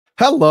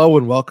Hello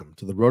and welcome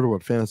to the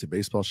Rotoworld Fantasy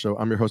Baseball Show.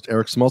 I'm your host,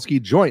 Eric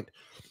Samulski, joined,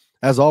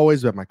 as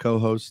always, by my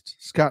co-host,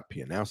 Scott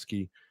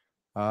Pianowski.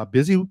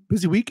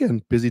 Busy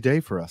weekend, busy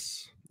day for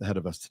us ahead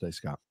of us today,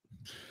 Scott.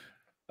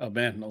 Oh,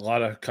 man, a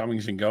lot of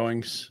comings and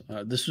goings.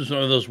 This was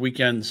one of those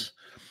weekends.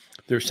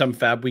 There's some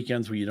fab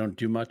weekends where you don't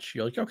do much.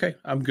 You're like, okay,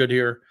 I'm good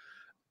here.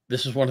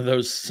 This is one of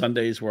those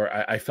Sundays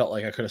where I felt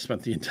like I could have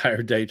spent the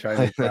entire day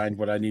trying to find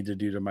what I need to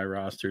do to my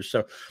roster.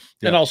 So,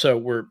 yeah. And also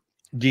we're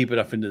deep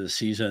enough into the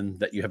season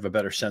that you have a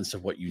better sense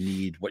of what you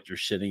need, what you're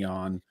sitting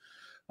on.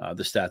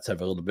 The stats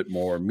have a little bit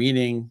more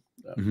meaning.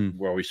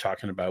 We're always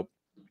talking about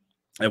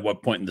at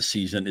what point in the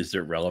season is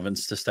there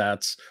relevance to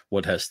stats?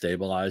 What has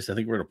stabilized? I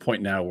think we're at a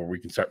point now where we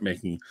can start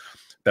making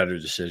better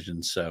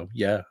decisions. So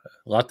yeah,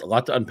 a lot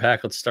to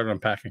unpack. Let's start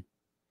unpacking.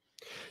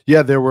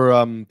 Yeah, there were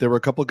a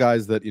couple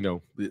guys that,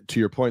 to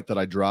your point, that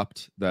I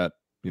dropped that,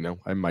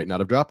 I might not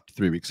have dropped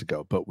 3 weeks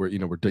ago, but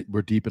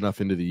we're deep enough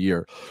into the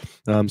year.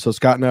 So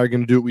Scott and I are going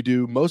to do what we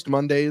do most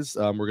Mondays.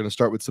 We're going to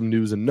start with some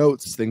news and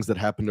notes, things that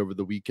happened over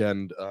the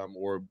weekend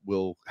or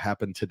will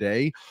happen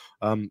today.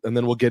 And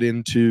then we'll get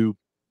into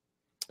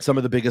some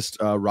of the biggest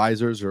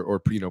risers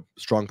or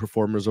strong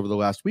performers over the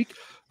last week.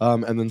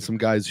 And then some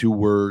guys who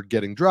were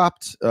getting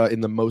dropped in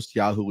the most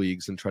Yahoo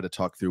leagues and try to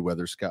talk through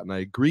whether Scott and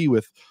I agree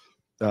with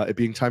it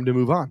being time to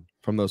move on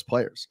from those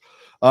players.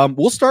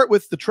 We'll start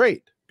with the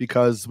trade,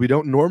 because we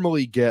don't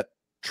normally get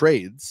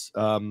trades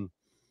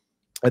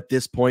at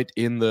this point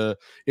in the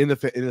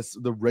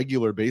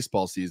regular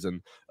baseball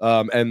season.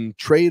 And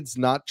trades,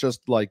 not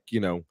just like,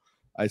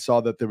 I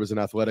saw that there was an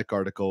Athletic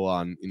article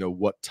on,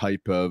 what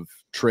type of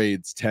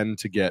trades tend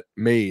to get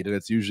made. And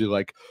it's usually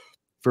like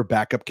for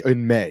backup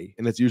in May.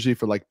 And it's usually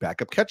for like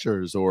backup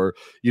catchers or,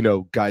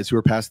 guys who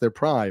are past their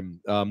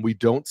prime. We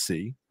don't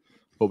see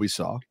what we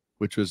saw,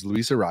 which was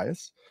Luis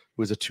Arraez,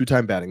 who was a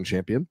two-time batting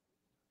champion,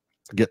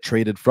 get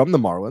traded from the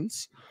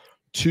Marlins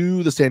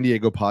to the San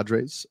Diego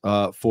Padres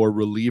for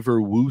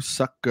reliever Woo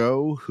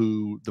Suk-go,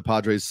 who the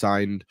Padres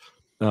signed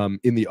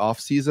in the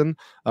offseason.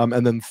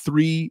 And then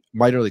 3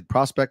 minor league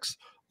prospects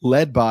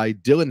led by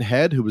Dylan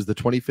Head, who was the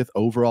 25th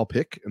overall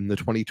pick in the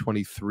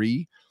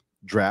 2023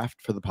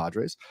 draft for the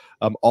Padres.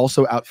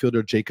 Also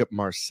outfielder Jacob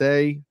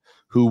Massey,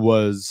 who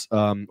was,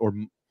 or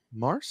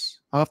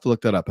Mars? I'll have to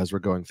look that up as we're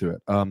going through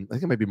it. I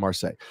think it might be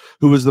Massey,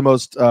 who was the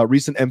most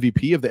recent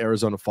MVP of the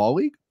Arizona Fall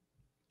League.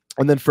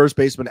 And then first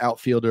baseman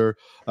outfielder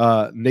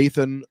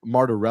Nathan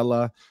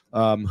Martorella,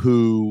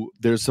 who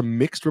there's some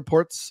mixed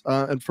reports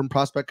and from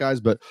prospect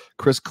guys, but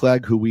Chris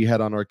Clegg, who we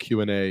had on our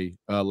Q&A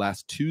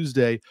last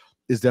Tuesday,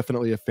 is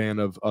definitely a fan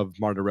of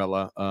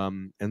Martorella.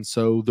 And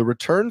so the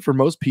return for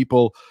most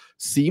people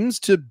seems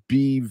to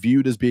be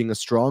viewed as being a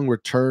strong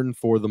return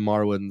for the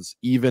Marlins,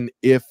 even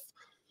if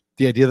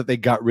the idea that they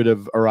got rid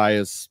of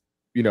Arraez,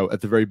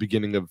 at the very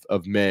beginning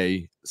of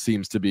May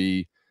seems to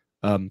be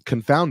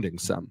confounding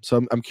some.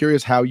 So I'm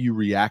curious how you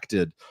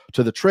reacted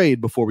to the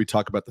trade before we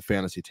talk about the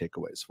fantasy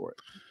takeaways for it.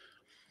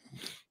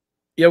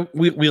 Yeah,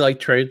 we like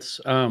trades.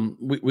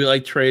 We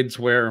like trades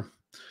where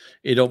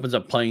it opens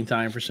up playing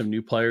time for some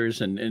new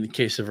players. And in the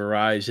case of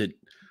Arraez,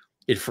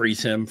 it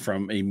frees him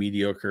from a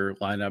mediocre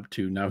lineup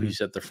to now he's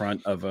at the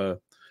front of a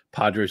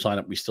Padres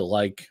lineup we still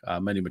like.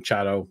 Manny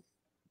Machado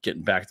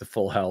getting back to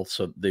full health,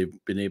 so they've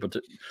been able to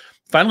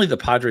finally. The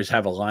Padres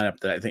have a lineup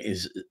that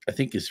I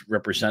think is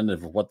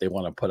representative of what they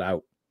want to put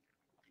out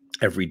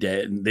every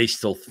day, and they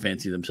still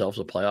fancy themselves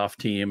a playoff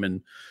team.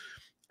 And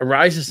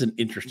Arraez is an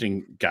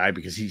interesting guy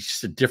because he's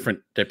just a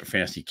different type of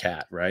fantasy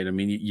cat, right? I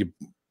mean, you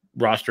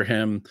roster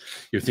him,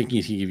 you're thinking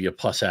he's going to give you a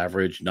plus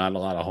average, not a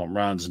lot of home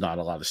runs, not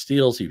a lot of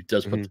steals. He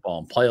does put the ball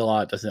in play a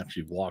lot, doesn't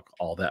actually walk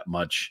all that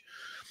much,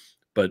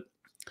 but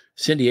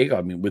San Diego,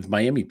 I mean, with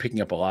Miami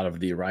picking up a lot of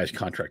the Arraez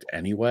contract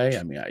anyway,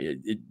 I mean,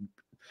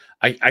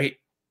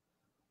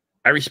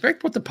 I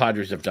respect what the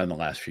Padres have done the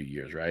last few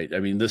years, right? I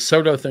mean, the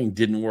Soto thing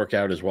didn't work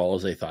out as well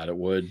as they thought it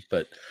would,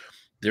 but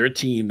they're a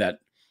team that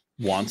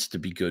wants to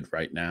be good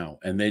right now,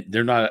 and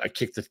they're not a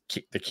kick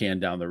the can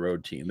down the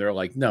road team. They're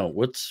like, no,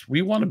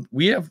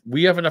 we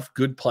have enough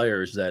good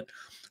players that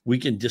we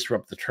can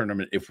disrupt the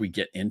tournament if we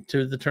get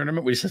into the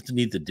tournament. We just have to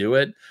need to do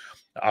it.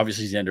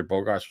 Obviously, Xander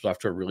Bogaerts was off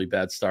to a really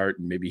bad start,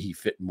 and maybe he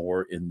fit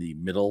more in the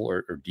middle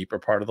or deeper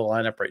part of the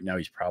lineup. Right now,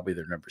 he's probably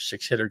their number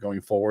 6 hitter going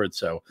forward,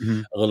 so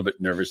a little bit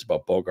nervous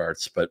about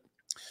Bogaerts. But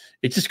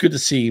it's just good to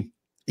see,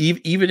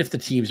 even if the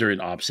teams are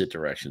in opposite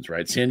directions,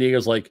 right? San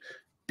Diego's like,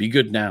 be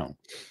good now.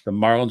 The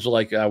Marlins are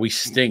like, we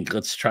stink.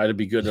 Let's try to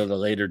be good at a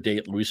later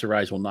date. Luis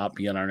Arraez will not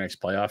be on our next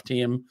playoff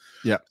team.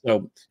 Yeah.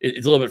 So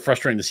it's a little bit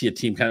frustrating to see a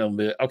team kind of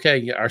be,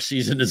 okay, our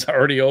season is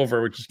already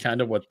over, which is kind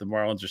of what the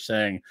Marlins are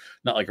saying.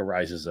 Not like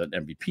Arraez is an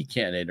MVP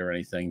candidate or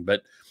anything,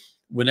 but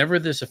whenever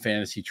there's a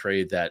fantasy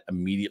trade that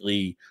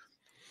immediately,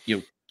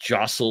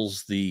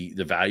 jostles the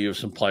value of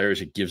some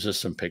players, it gives us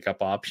some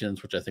pickup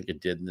options, which I think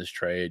it did in this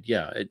trade.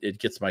 Yeah, it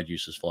gets my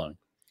juices flowing.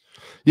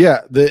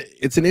 Yeah,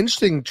 it's an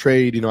interesting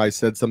trade. I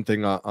said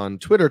something on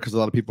Twitter because a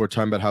lot of people were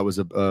talking about how it was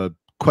a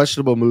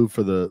questionable move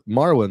for the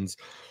Marlins.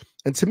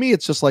 And to me,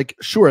 it's just like,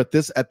 sure, at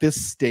this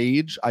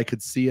stage, I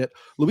could see it.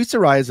 Luis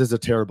Arraez is a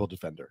terrible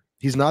defender.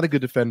 he's not a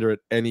good defender at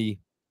any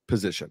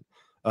position.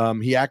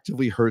 He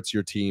actively hurts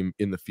your team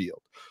in the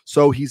field.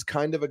 So he's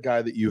kind of a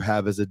guy that you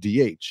have as a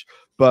DH,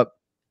 but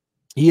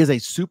he is a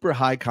super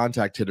high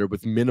contact hitter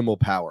with minimal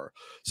power.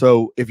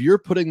 So if you're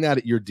putting that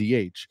at your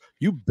DH,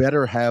 you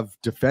better have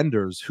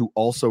defenders who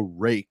also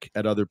rake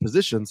at other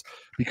positions,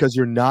 because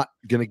you're not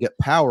going to get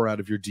power out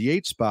of your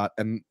DH spot.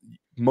 And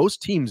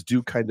most teams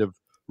do kind of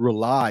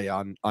rely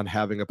on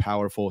having a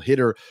powerful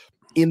hitter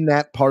in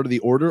that part of the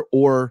order,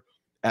 or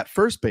at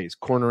first base,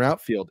 corner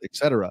outfield,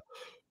 etc.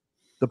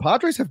 The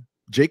Padres have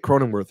Jake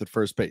Cronenworth at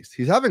first base.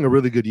 He's having a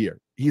really good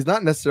year. He's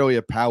not necessarily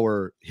a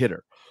power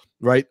hitter,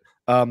 right?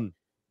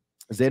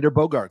 Xander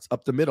Bogaerts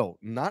up the middle,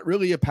 not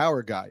really a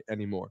power guy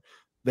anymore.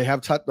 They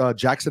have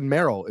Jackson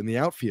Merrill in the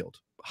outfield,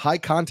 high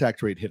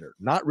contact rate hitter,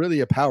 not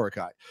really a power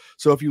guy.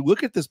 So if you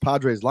look at this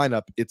Padres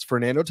lineup, it's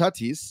Fernando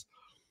Tatis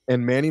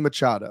and Manny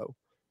Machado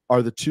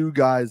are the two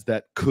guys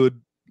that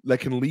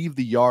can leave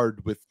the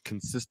yard with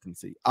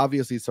consistency.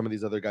 Obviously, some of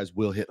these other guys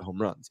will hit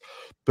home runs,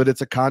 but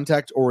it's a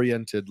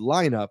contact-oriented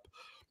lineup.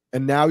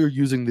 And now you're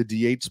using the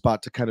DH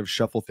spot to kind of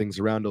shuffle things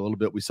around a little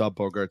bit. We saw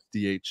Bogaerts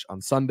DH on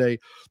Sunday.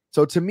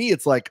 So to me,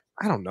 it's like,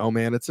 I don't know,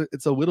 man. It's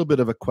a little bit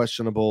of a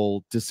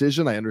questionable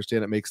decision. I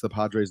understand it makes the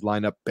Padres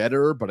lineup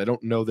better, but I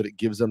don't know that it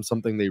gives them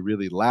something they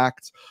really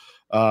lacked.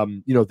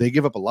 They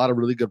give up a lot of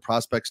really good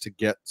prospects to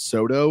get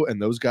Soto,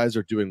 and those guys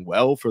are doing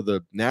well for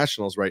the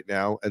Nationals right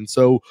now. And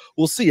so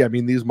we'll see. I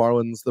mean,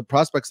 the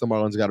prospects the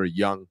Marlins got are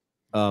young,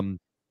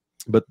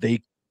 but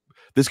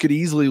this could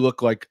easily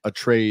look like a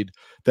trade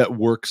that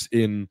works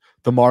in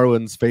the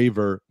Marlins'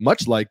 favor,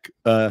 much like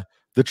the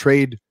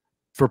trade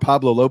for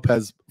Pablo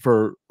Lopez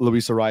for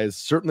Luis Arraez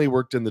certainly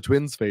worked in the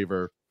Twins'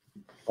 favor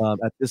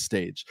at this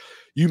stage.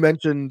 You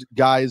mentioned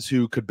guys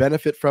who could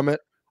benefit from it.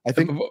 I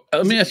think.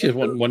 Let me ask you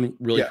one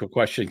really quick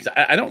question, because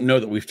I don't know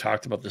that we've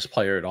talked about this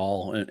player at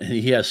all, and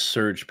he has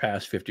surged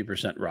past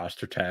 50%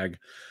 roster tag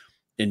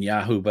in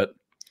Yahoo, but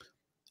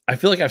I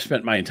feel like I've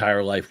spent my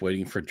entire life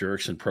waiting for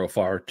Jurickson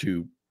Profar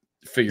to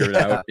figure it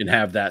out and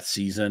have that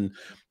season.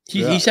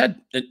 He's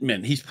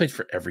played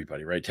for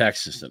everybody, right?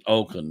 Texas and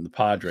Oakland, the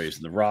Padres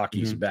and the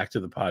Rockies, and back to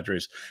the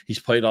Padres. He's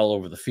played all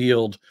over the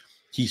field.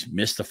 He's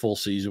missed a full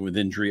season with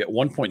injury. At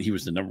one point, he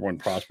was the #1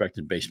 prospect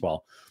in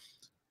baseball.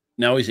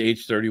 Now he's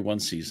age 31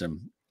 season.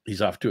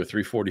 He's off to a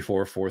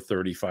 344,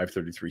 430,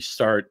 533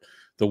 start.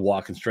 The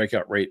walk and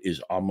strikeout rate is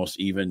almost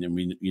even.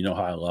 And you know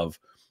how I love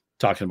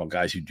talking about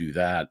guys who do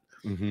that.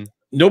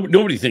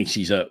 Nobody thinks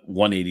he's a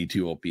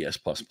 182 OPS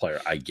plus player.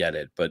 I get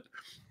it. But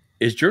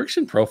is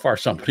Jurickson Profar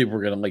somebody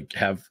we're going to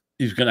have?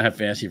 He's going to have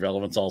fantasy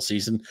relevance all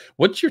season.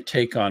 What's your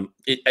take on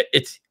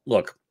it?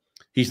 Look,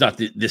 he's not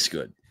this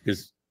good,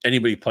 because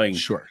anybody playing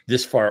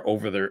this far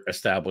over their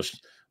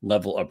established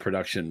level of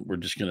production, we're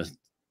just going to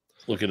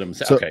look at him and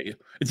say, okay,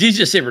 it's easy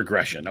to say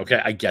regression.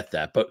 Okay, I get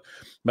that. But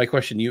my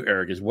question to you,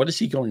 Eric, is what is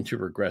he going to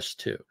regress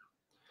to?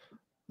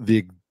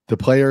 The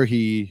player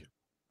he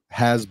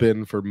has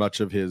been for much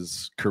of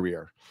his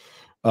career.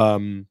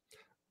 I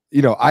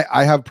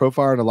have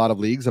Profar in a lot of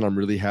leagues, and I'm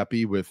really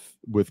happy with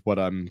what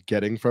I'm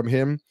getting from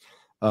him.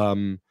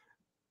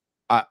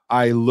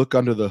 I look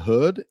under the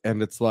hood,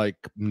 and it's like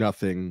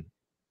nothing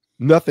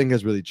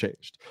has really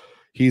changed.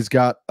 He's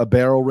got a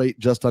barrel rate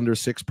just under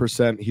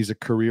 6%. He's a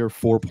career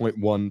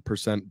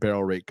 4.1%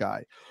 barrel rate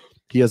guy.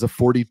 He has a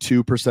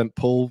 42%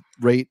 pull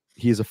rate.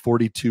 He's a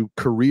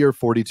career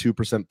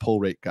 42% pull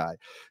rate guy.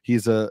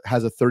 Has a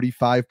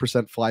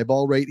 35% fly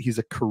ball rate. He's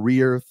a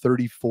career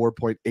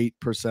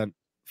 34.8%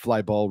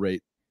 fly ball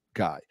rate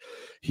guy.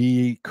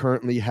 He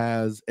currently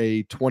has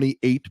a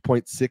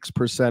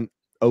 28.6%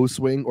 O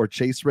swing or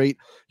chase rate.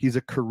 He's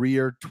a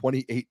career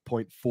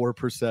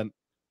 28.4%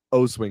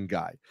 O swing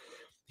guy.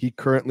 He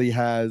currently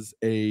has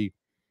a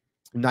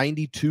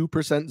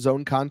 92%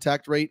 zone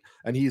contact rate,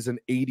 and he's an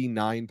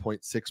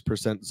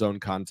 89.6% zone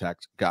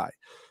contact guy.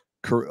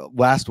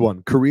 Last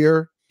one,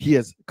 career. He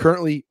is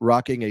currently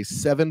rocking a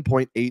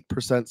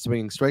 7.8%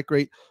 swinging strike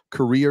rate,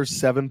 career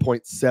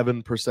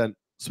 7.7%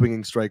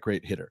 swinging strike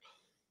rate hitter.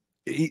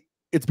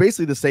 It's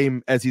basically the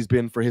same as he's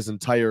been for his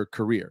entire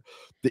career.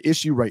 The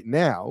issue right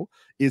now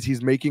is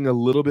he's making a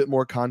little bit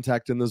more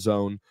contact in the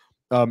zone,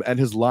 and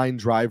his line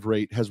drive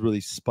rate has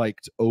really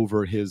spiked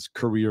over his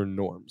career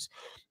norms.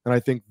 And I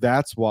think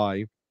that's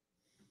why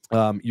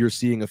you're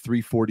seeing a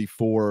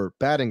 344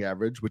 batting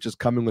average, which is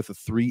coming with a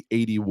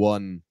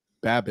 381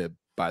 BABIP,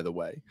 by the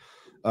way.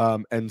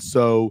 And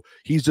so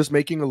he's just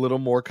making a little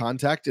more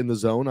contact in the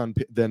zone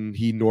than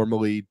he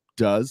normally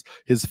does.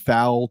 His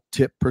foul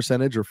tip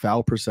percentage or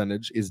foul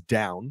percentage is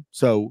down.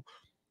 So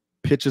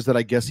pitches that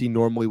I guess he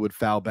normally would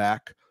foul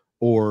back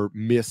or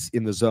miss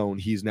in the zone,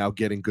 he's now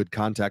getting good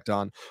contact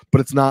on,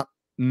 but it's not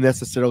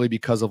necessarily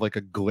because of like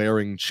a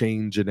glaring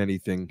change in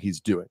anything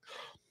he's doing.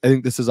 I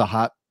think this is a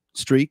hot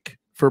streak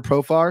for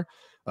Profar.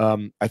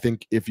 I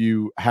think if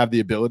you have the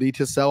ability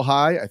to sell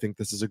high, I think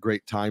this is a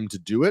great time to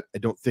do it. I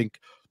don't think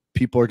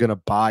people are going to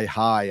buy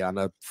high on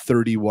a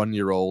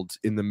 31-year-old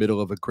in the middle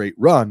of a great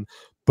run,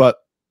 but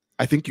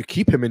I think you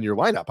keep him in your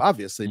lineup,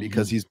 obviously,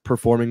 because he's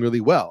performing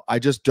really well. I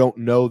just don't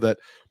know that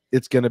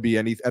it's going to be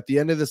at the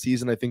end of the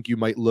season. I think you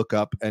might look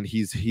up and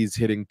he's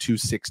hitting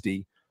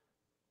 260,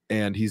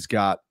 and he's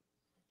got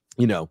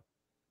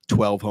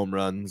 12 home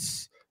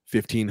runs,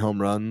 15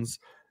 home runs,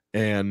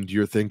 and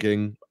you're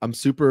thinking, I'm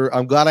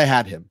glad I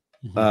had him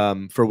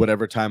for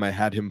whatever time I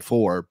had him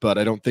for, but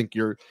I don't think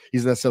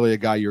he's necessarily a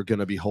guy you're going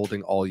to be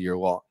holding all year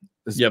long.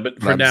 Yeah,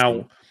 but for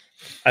now,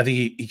 I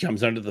think he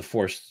comes under the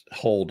forced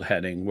hold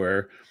heading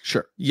where,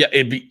 sure, yeah,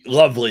 it'd be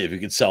lovely if you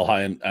could sell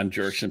high on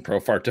Jerks and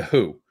Profar to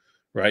who,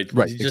 right?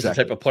 He's just the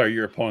type of player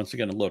your opponents are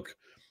going to look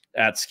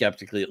at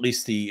skeptically. At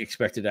least the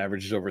expected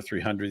average is over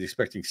 300. The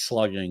expecting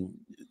slugging,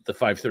 the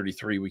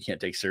 533, we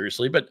can't take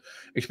seriously, but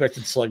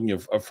expected slugging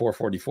of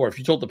 444. If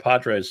you told the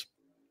Padres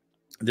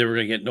they were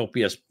going to get an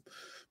OPS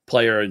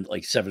player in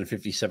like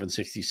 750,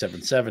 760,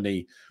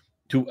 770,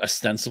 who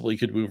ostensibly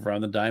could move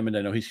around the diamond.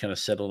 I know he's kind of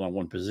settled on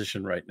one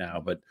position right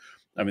now, but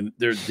I mean,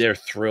 they're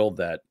thrilled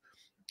that.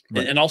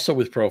 Right. And also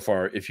with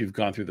Profar, if you've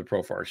gone through the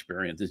Profar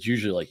experience, it's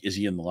usually like, is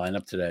he in the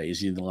lineup today? Is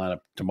he in the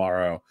lineup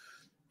tomorrow?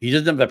 He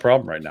doesn't have that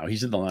problem right now.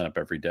 He's in the lineup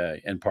every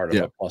day and part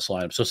of a plus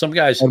lineup. So some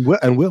guys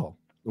will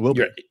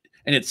be.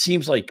 And it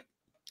seems like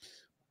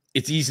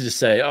it's easy to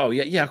say, oh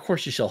yeah, of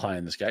course you sell high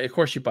on this guy. Of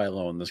course you buy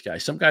low on this guy.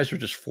 Some guys are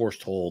just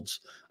forced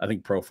holds. I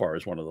think Profar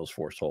is one of those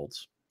forced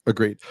holds.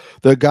 Agreed.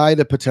 The guy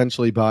to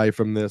potentially buy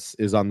from this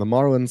is on the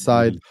Marlins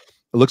side.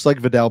 It looks like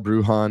Vidal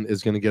Brujan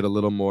is going to get a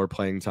little more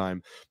playing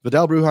time.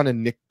 Vidal Brujan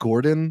and Nick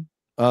Gordon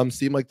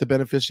seem like the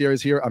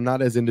beneficiaries here. I'm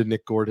not as into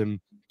Nick Gordon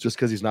just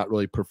because he's not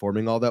really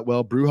performing all that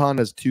well. Brujan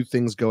has two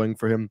things going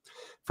for him.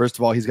 First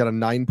of all, he's got a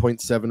 9.7%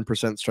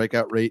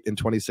 strikeout rate in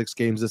 26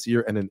 games this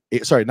year, and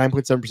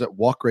 9.7%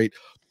 walk rate,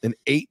 an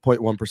 8.1%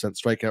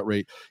 strikeout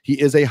rate. He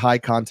is a high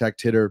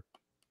contact hitter.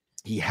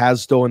 He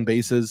has stolen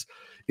bases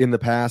in the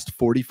past,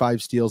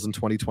 45 steals in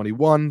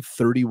 2021,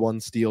 31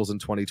 steals in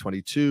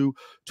 2022,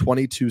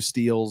 22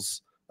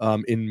 steals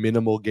in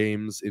minimal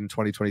games in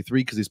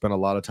 2023 because he spent a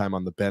lot of time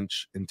on the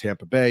bench in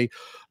Tampa Bay.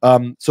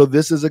 So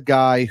this is a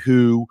guy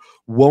who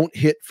won't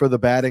hit for the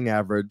batting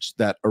average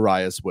that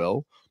Arraez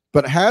will,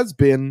 but has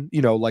been,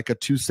 like a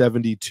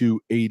 270,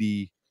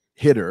 280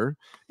 hitter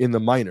in the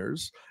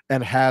minors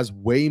and has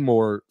way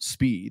more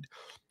speed.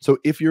 So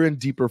if you're in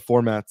deeper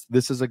formats,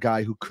 this is a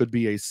guy who could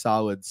be a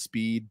solid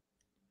speed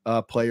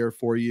player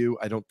for you.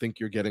 I don't think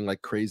you're getting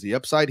like crazy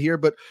upside here,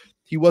 but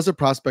he was a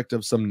prospect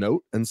of some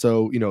note. And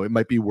so, it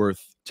might be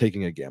worth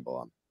taking a gamble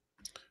on.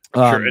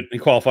 Sure. It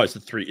qualifies the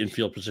 3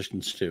 infield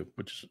positions too,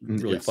 which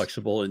is really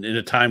flexible. And in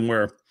a time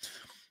where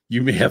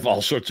you may have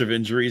all sorts of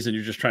injuries and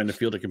you're just trying to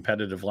field a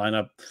competitive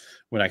lineup,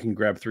 when I can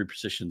grab 3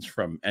 positions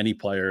from any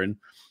player. And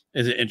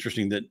is it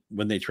interesting that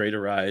when they trade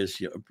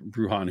Arraez,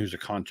 Brujan, who's a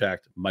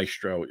contact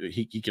maestro,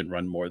 he can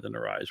run more than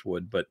Arraez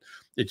would, but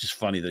it's just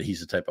funny that he's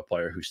the type of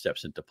player who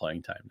steps into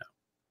playing time now.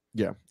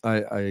 Yeah,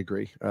 I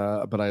agree.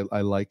 But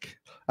I like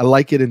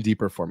it in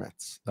deeper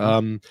formats.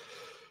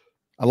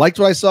 I liked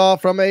what I saw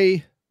from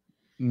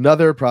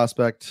another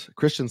prospect,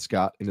 Christian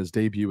Scott, in his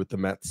debut with the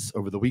Mets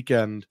over the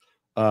weekend.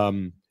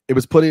 It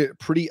was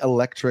pretty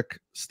electric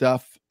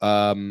stuff.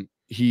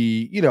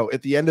 He,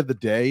 at the end of the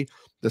day,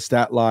 the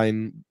stat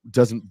line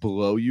doesn't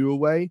blow you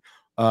away.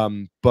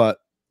 But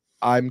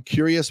I'm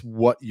curious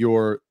what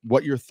your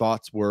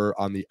thoughts were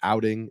on the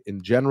outing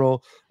in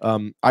general.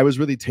 I was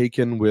really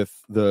taken with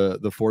the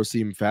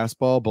 4-seam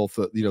fastball, both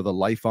the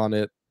life on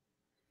it,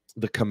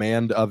 the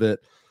command of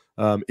it.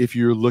 If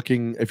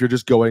you're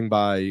just going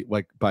by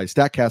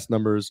StatCast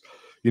numbers,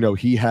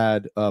 he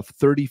had a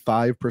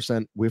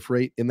 35% whiff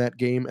rate in that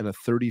game and a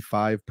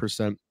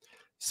 35%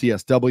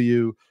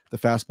 CSW. The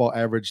fastball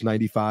averaged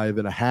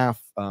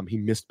 95.5. He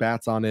missed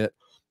bats on it,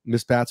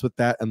 missed bats with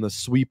that and the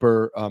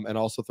sweeper, and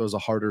also throws a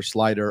harder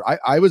slider.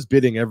 I was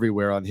bidding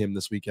everywhere on him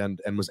this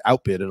weekend and was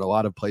outbid in a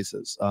lot of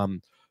places.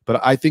 But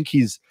I think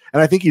he's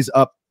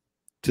up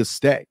to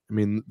stay. I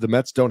mean, the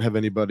Mets don't have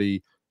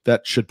anybody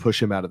that should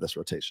push him out of this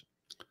rotation.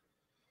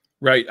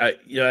 Right.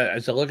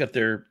 As I look at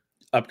their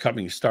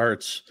upcoming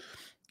starts,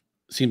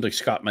 seems like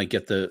Scott might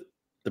get the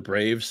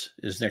Braves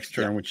his next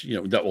turn, which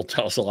that will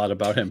tell us a lot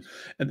about him.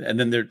 And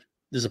then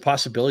there's a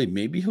possibility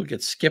maybe he'll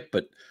get skipped.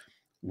 But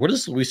what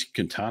has Luis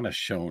Quintana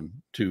shown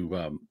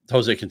to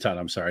Jose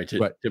Quintana? I'm sorry,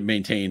 to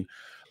maintain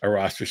a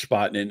roster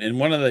spot. And in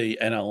one of the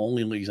NL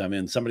only leagues I'm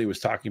in, somebody was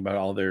talking about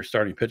all their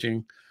starting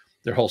pitching.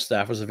 Their whole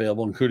staff was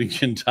available, including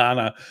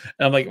Quintana.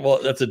 And I'm like, well,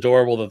 that's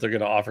adorable that they're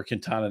going to offer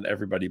Quintana to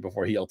everybody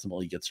before he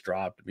ultimately gets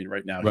dropped. I mean,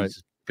 right now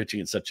he's pitching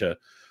in such a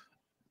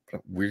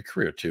weird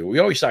career too. We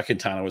always thought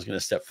Quintana was going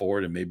to step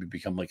forward and maybe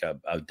become like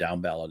a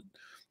down ballot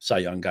Cy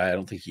Young guy. I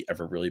don't think he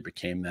ever really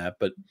became that.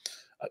 But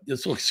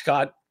look,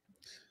 Scott,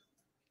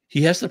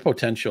 he has the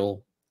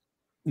potential.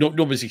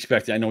 Nobody's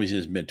expecting. I know he's in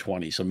his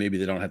mid-20s, so maybe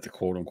they don't have to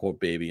quote unquote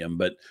baby him,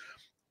 but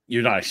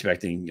you're not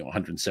expecting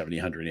 170,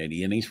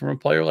 180 innings from a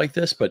player like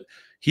this. But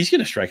he's going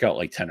to strike out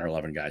like 10 or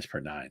 11 guys per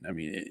 9. I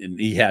mean, and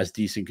he has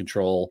decent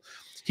control.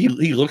 He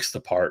looks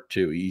the part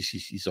too.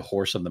 He's a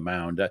horse on the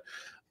mound.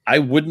 I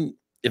wouldn't,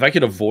 if I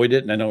could avoid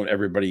it, and I know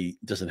everybody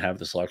doesn't have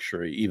this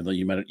luxury, even though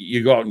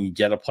you go out and you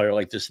get a player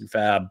like this in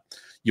Fab,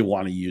 you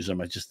want to use him.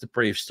 The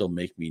Braves still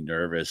make me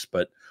nervous,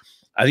 but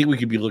I think we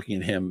could be looking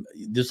at him.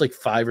 There's like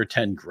 5 or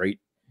 10 great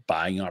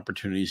buying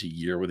opportunities a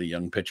year with a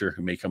young pitcher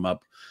who may come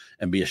up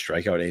and be a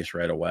strikeout ace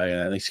right away.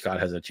 And I think Scott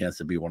has a chance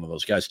to be one of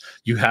those guys.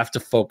 You have to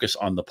focus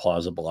on the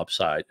plausible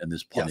upside, and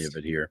there's plenty of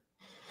it here.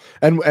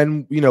 And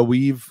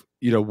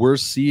we're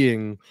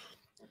seeing,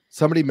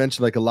 somebody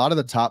mentioned like a lot of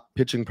the top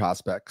pitching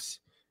prospects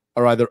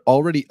are either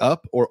already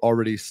up or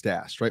already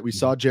stashed, right? We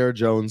saw Jared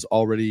Jones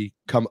already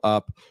come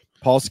up.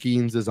 Paul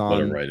Skeens is on.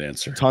 What a right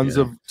answer. Tons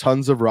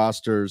of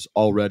rosters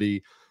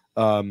already.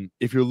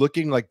 If you're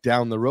looking like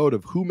down the road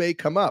of who may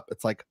come up,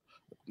 it's like,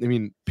 I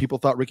mean, people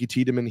thought Ricky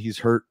Tiedemann, he's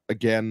hurt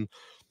again.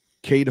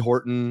 Cade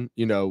Horton,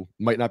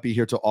 might not be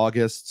here till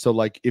August. So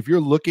like, if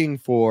you're looking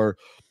for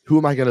who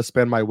am I going to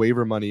spend my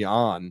waiver money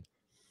on,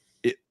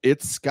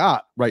 it's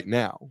Scott right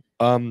now.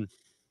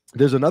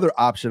 There's another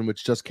option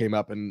which just came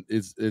up, and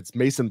it's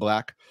Mason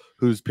Black,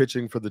 who's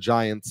pitching for the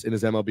Giants in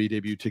his MLB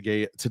debut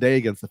today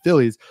against the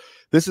Phillies.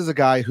 This is a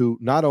guy who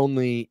not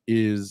only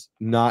does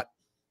not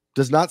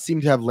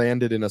seem to have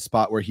landed in a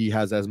spot where he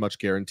has as much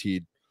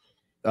guaranteed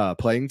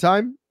playing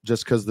time,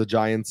 just because the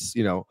Giants,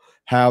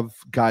 have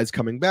guys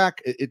coming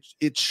back.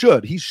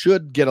 He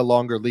should get a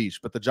longer leash,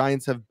 but the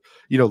Giants have,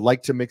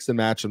 like to mix and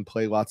match and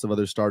play lots of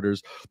other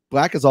starters.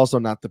 Black is also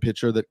not the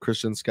pitcher that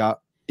Christian Scott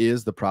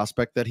is, the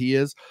prospect that he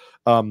is.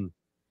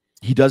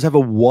 He does have a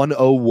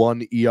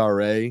 1.01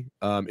 ERA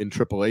in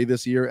AAA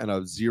this year and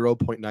a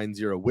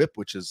 0.90 WHIP,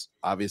 which is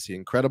obviously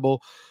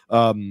incredible.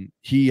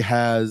 He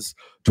has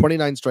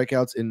 29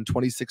 strikeouts in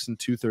 26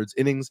 2/3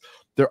 innings.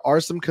 There are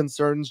some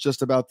concerns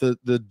just about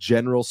the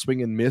general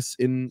swing and miss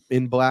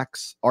in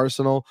Black's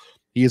arsenal.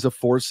 He is a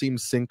 4-seam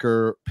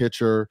sinker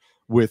pitcher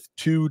with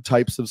 2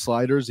 types of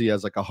sliders. He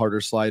has like a harder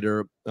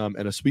slider and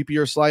a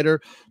sweepier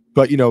slider.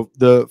 But,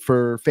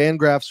 for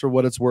Fangraphs, for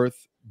what it's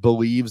worth,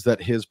 believes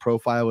that his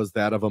profile is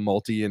that of a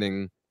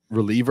multi-inning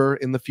reliever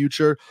in the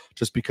future,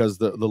 just because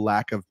the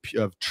lack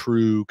of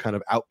true kind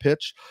of out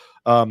pitch.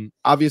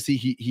 Obviously,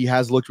 he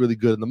has looked really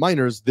good in the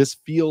minors. This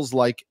feels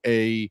like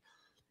a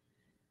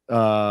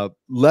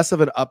less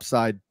of an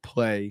upside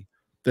play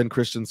than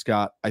Christian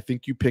Scott. I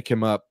think you pick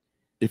him up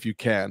if you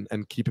can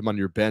and keep him on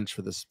your bench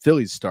for this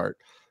Phillies start.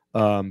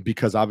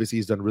 Because obviously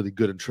he's done really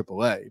good in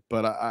AAA,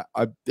 but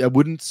I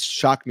wouldn't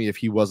shock me if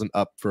he wasn't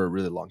up for a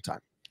really long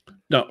time.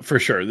 No, for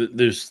sure.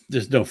 There's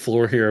no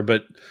floor here,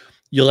 but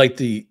you like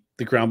the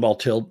ground ball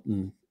tilt,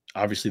 and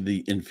obviously the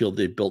infield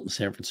they built in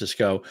San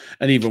Francisco.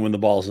 And even when the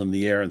ball's in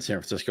the air in San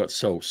Francisco, it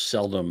so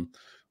seldom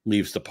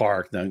leaves the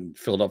park. Then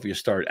Philadelphia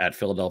start at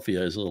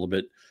Philadelphia is a little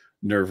bit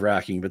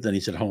nerve-wracking, but then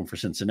he's at home for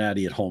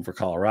Cincinnati, at home for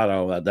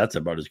Colorado. That's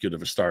about as good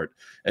of a start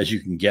as you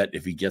can get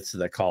if he gets to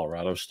that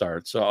Colorado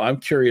start. So I'm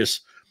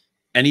curious,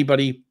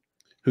 anybody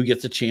who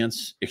gets a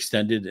chance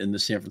extended in the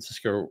San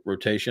Francisco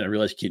rotation. I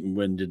realize Keaton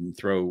Wynn didn't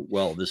throw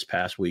well this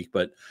past week,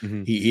 but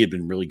he had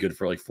been really good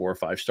for like 4 or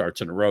 5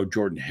 starts in a row.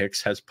 Jordan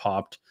Hicks has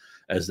popped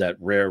as that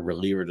rare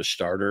reliever to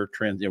starter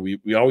trend.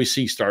 We always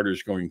see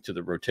starters going to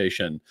the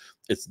rotation.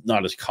 It's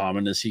not as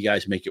common as see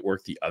guys make it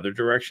work the other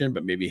direction,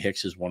 but maybe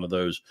Hicks is one of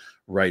those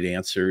right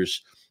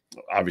answers.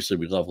 Obviously,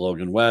 we love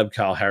Logan Webb.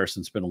 Kyle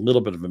Harrison's been a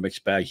little bit of a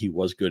mixed bag. He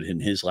was good in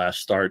his last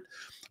start.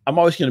 I'm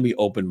always going to be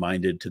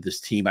open-minded to this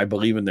team. I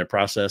believe in their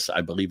process.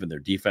 I believe in their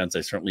defense.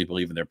 I certainly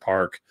believe in their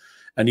park.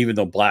 And even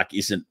though Black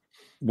isn't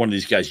one of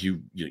these guys, you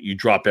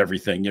drop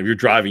everything. You're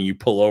driving, you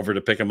pull over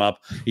to pick him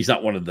up. He's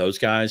not one of those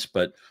guys.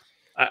 But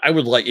I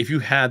would like, if you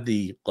had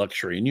the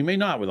luxury, and you may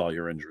not with all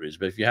your injuries,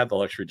 but if you had the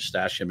luxury to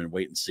stash him and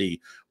wait and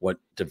see what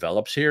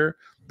develops here,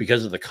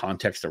 because of the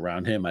context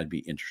around him, I'd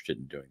be interested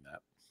in doing that.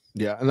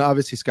 Yeah, and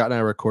obviously Scott and I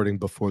are recording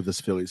before this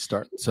Phillies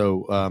start.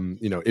 So,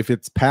 if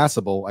it's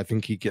passable, I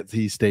think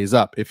he stays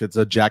up. If it's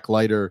a Jack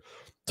Leiter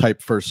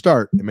type first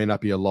start, it may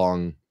not be a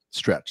long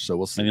stretch. So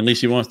we'll see. And at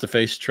least he wants to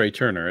face Trae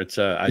Turner. It's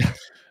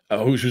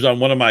who's on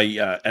one of my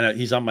and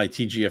he's on my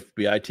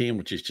TGFBI team,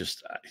 which is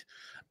just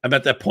I'm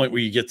at that point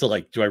where you get to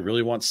like, do I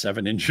really want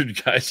 7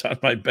 injured guys on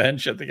my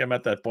bench? I think I'm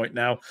at that point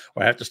now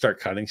where I have to start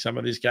cutting some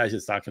of these guys.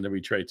 It's not going to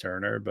be Trae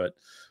Turner, but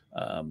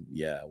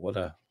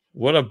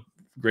what a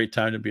great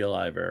time to be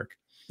alive, Eric.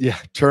 Yeah,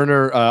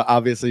 Turner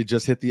obviously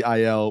just hit the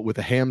IL with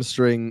a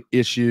hamstring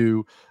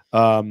issue.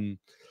 It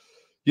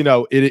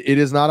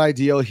is not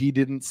ideal. He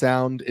didn't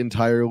sound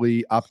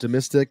entirely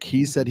optimistic.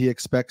 He said he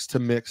expects to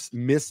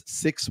miss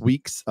 6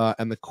 weeks.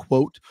 And the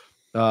quote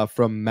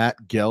from Matt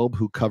Gelb,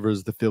 who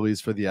covers the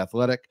Phillies for The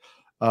Athletic,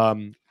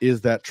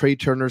 is that Trae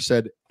Turner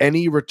said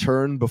any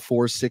return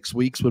before 6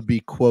 weeks would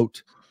be,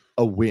 quote,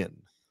 a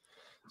win.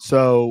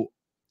 So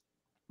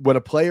when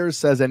a player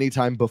says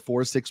anytime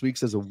before 6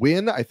 weeks is a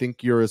win, I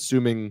think you're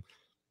assuming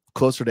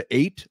closer to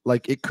 8.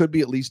 Like it could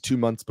be at least 2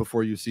 months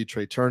before you see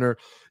Trae Turner.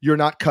 You're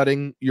not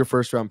cutting your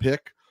first round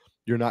pick.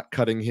 You're not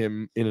cutting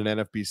him in an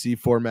NFBC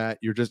format.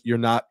 You're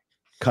not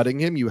cutting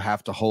him. You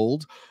have to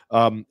hold,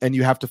 and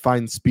you have to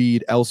find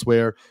speed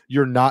elsewhere.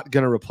 You're not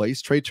going to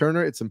replace Trae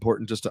Turner. It's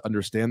important just to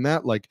understand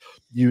that. Like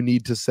you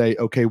need to say,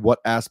 okay, what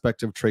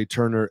aspect of Trae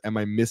Turner am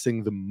I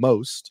missing the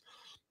most?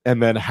 And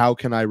then how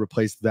can I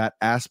replace that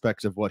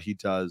aspect of what he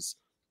does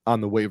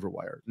on the waiver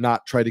wire,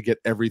 not try to get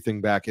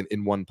everything back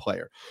in one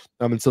player.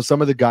 And so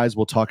some of the guys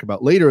we'll talk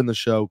about later in the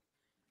show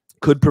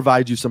could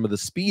provide you some of the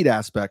speed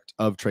aspect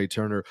of Trae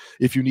Turner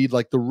if you need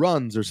like the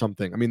runs or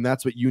something. I mean,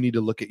 that's what you need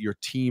to look at your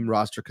team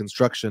roster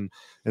construction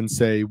and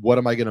say, what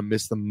am I going to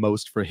miss the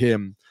most for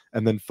him?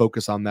 And then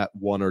focus on that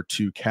one or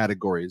two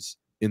categories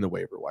in the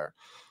waiver wire.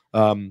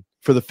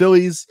 For the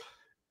Phillies,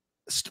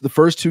 the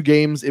first two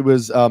games, it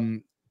was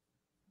Edmundo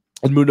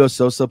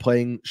Sosa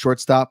playing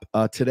shortstop.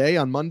 Today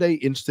on Monday,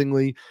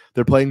 interestingly,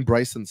 they're playing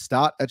Bryson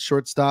Stott at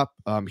shortstop.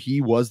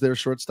 He was their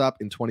shortstop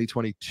in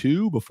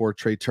 2022 before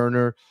Trae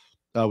Turner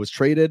was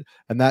traded,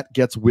 and that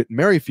gets Whit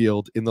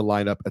Merrifield in the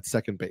lineup at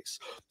second base.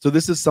 So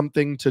this is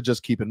something to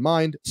just keep in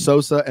mind.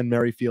 Sosa and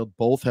Merrifield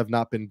both have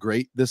not been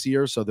great this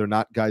year, so they're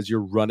not guys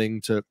you're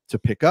running to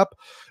pick up.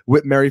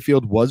 Whit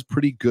Merrifield was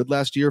pretty good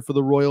last year for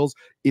the Royals.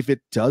 If it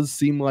does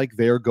seem like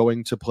they're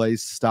going to play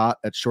Stott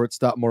at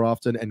shortstop more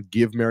often and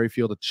give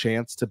Merrifield a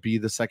chance to be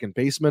the second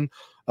baseman,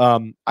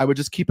 I would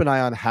just keep an eye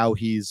on how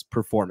he's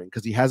performing,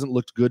 because he hasn't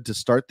looked good to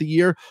start the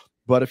year.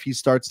 But if he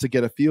starts to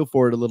get a feel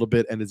for it a little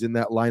bit and is in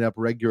that lineup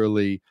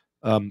regularly,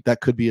 that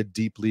could be a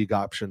deep league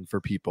option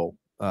for people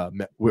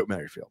with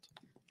Merrifield.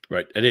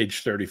 Right. At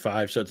age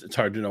 35, so it's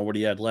hard to know what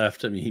he had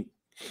left. I mean,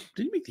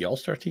 did he make the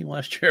All-Star team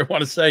last year? I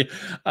want to say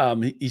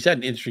he's had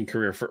an interesting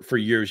career for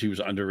years. He was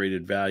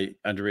underrated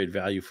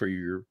value for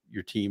your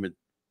team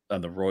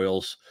on the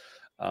Royals.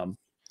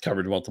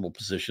 Covered multiple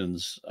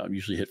positions,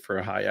 usually hit for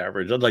a high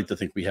average. I'd like to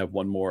think we have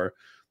one more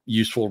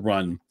useful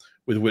run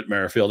with Whit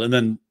Merrifield. And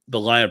then the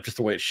lineup, just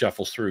the way it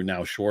shuffles through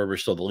now,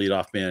 Schwarber's still the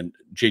leadoff man.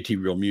 JT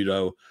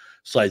Realmuto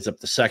slides up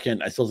to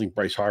second. I still think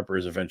Bryce Harper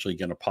is eventually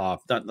going to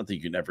pop. Not that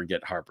you can never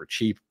get Harper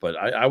cheap, but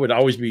I would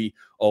always be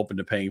open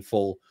to paying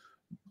full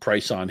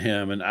price on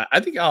him. And I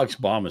think Alex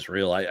Baum is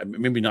real.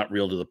 Maybe not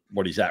real to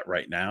what he's at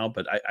right now,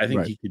 but I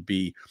think he could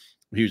be.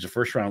 He was a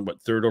first round,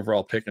 third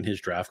overall pick in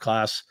his draft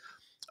class.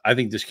 I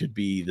think this could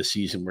be the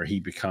season where he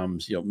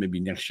becomes, maybe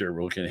next year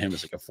we're looking at him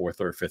as like a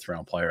fourth or fifth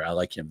round player. I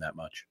like him that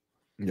much.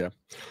 Yeah.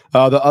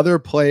 The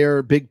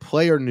other big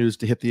player news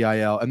to hit the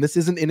IL, and this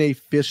has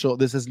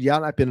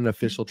not been an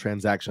official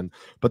transaction,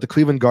 but the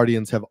Cleveland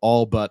Guardians have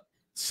all but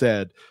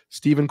said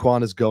Steven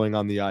Kwan is going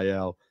on the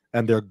IL,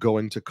 and they're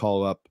going to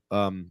call up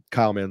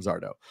Kyle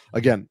Manzardo.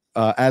 Again,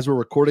 as we're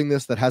recording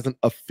this, that hasn't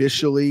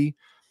officially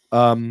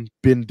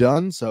been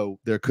done, so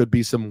there could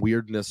be some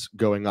weirdness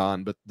going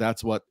on, but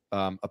that's what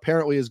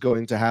apparently is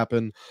going to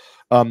happen.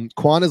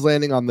 Kwan is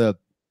landing on the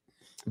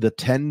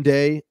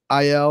 10-day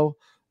IL.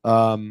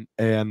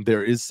 And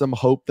there is some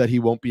hope that he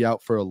won't be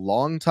out for a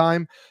long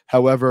time.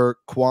 However,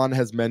 Kwan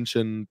has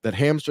mentioned that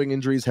hamstring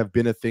injuries have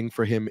been a thing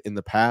for him in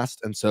the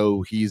past, and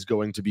so he's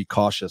going to be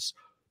cautious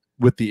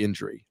with the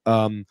injury.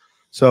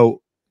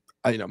 So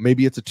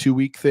maybe it's a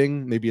 2-week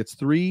thing, maybe it's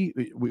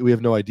 3. We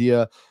have no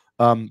idea.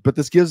 But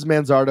this gives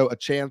Manzardo a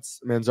chance.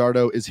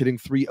 Manzardo is hitting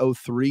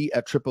 .303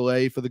 at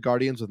AAA for the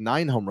Guardians with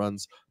 9 home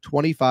runs,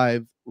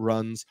 25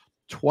 runs,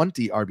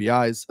 20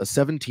 RBIs, a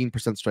 17%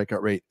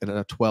 strikeout rate, and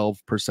a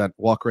 12%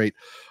 walk rate.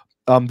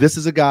 This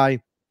is a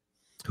guy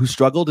who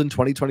struggled in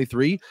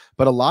 2023,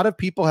 but a lot of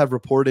people have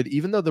reported,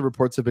 even though the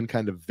reports have been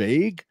kind of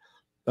vague,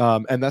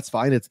 and that's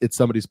fine. It's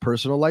somebody's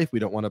personal life. We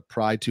don't want to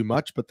pry too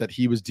much, but that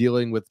he was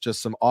dealing with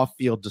just some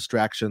off-field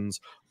distractions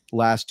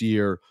last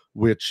year,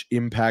 which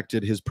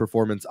impacted his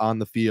performance on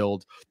the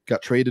field,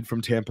 got traded from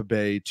Tampa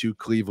Bay to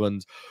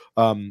Cleveland.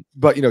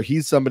 But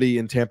he's somebody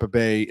in Tampa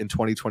Bay in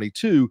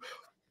 2022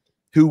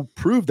 who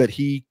proved that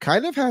he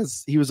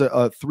was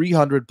a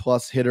 300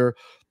 plus hitter,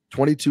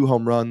 22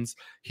 home runs.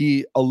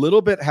 He a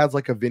little bit has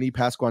like a Vinny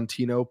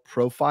Pasquantino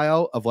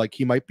profile of like,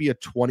 he might be a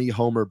 20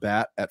 homer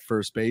bat at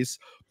first base,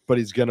 but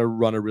he's going to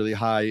run a really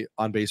high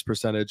on base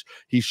percentage.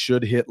 He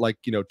should hit like,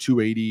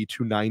 280,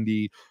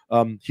 290.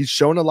 He's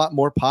shown a lot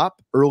more pop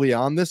early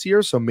on this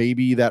year. So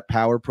maybe that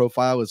power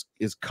profile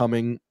is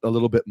coming a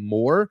little bit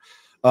more.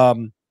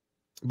 But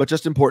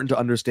just important to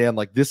understand,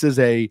 like this is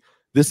a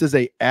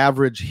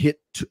average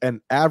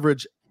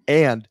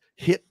and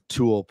hit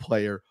tool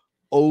player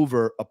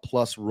over a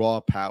plus raw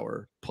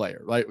power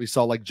player, right? We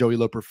saw like Joey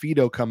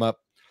Loperfido come up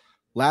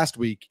last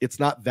week. It's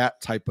not that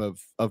type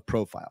of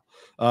profile.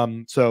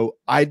 So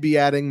I'd be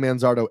adding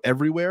Manzardo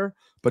everywhere,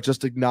 but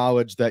just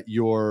acknowledge that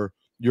your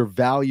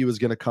value is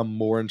going to come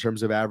more in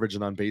terms of average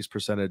and on base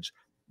percentage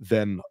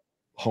than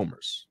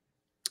homers.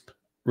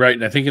 Right.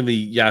 And I think in the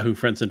Yahoo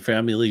Friends and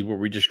Family League, where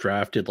we just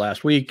drafted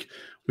last week,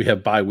 we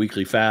have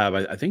bi-weekly fab.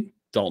 I think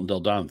Dalton Del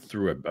Don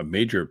threw a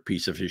major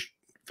piece of his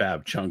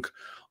fab chunk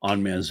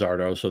on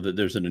Manzardo, so that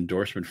there's an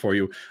endorsement for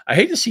you. I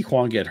hate to see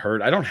Kwan get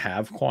hurt. I don't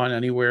have Kwan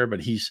anywhere, but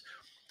he's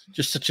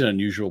just such an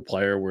unusual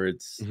player where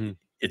it's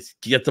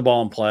get the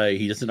ball and play.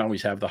 He doesn't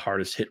always have the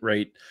hardest hit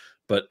rate,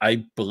 but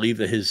I believe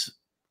that his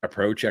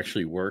approach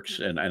actually works.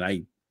 And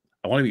I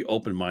want to be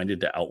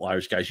open-minded to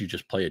outliers, guys who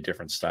just play a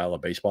different style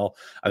of baseball.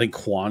 I think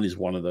Kwan is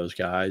one of those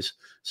guys.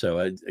 So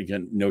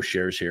again, no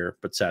shares here,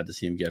 but sad to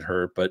see him get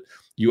hurt. But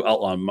you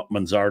outlaw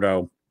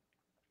Manzardo.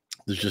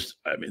 there's just,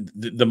 I mean,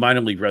 the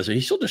minor league resume,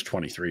 he's still just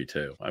 23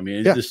 too. I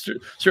mean, Yeah. there's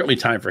certainly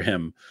time for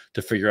him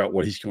to figure out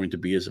what he's going to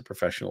be as a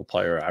professional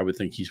player. I would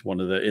think he's one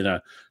of the, in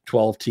a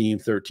 12 team,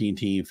 13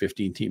 team,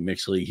 15 team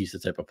mixed league, he's the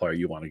type of player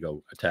you want to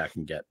go attack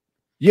and get.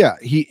 Yeah,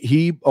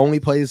 he only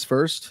plays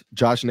first.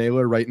 Josh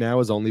Naylor right now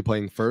is only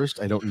playing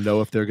first. I don't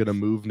know if they're going to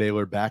move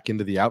Naylor back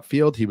into the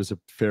outfield. He was a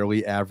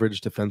fairly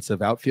average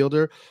defensive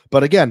outfielder.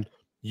 But again,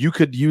 you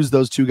could use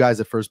those two guys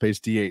at first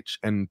base DH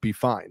and be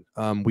fine.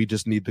 We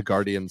just need the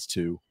Guardians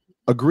to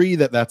agree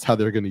that that's how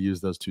they're going to use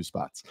those two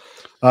spots.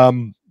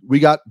 We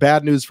got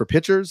bad news for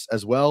pitchers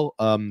as well.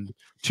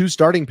 Two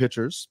starting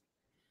pitchers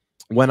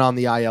went on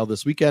the IL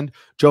this weekend.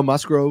 Joe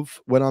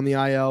Musgrove went on the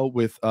IL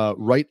with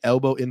right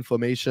elbow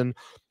inflammation.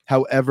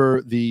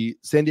 However, the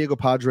San Diego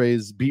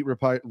Padres beat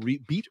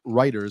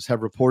writers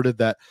have reported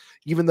that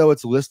even though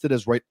it's listed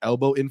as right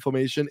elbow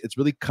inflammation, it's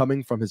really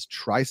coming from his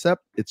tricep.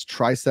 It's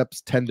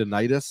triceps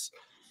tendonitis.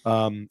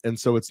 And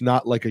so it's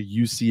not like a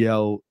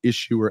UCL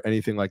issue or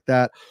anything like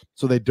that.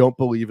 So they don't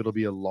believe it'll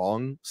be a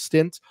long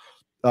stint.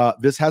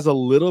 This has a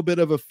little bit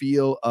of a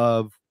feel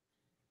of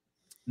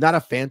not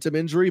a phantom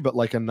injury, but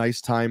like a nice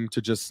time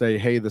to just say,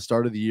 hey, the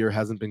start of the year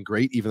hasn't been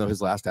great, even though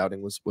his last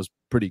outing was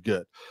pretty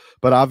good.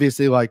 But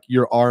obviously, like,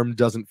 your arm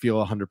doesn't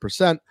feel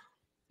 100%.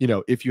 You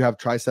know, if you have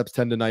triceps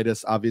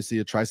tendonitis, obviously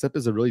a tricep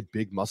is a really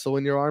big muscle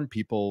in your arm.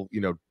 People,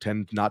 you know,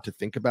 tend not to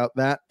think about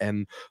that.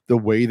 And the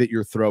way that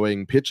you're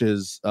throwing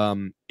pitches,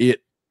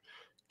 it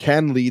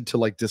can lead to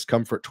like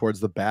discomfort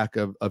towards the back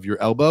of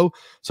your elbow.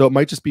 So it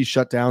might just be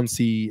shut down,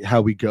 see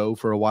how we go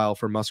for a while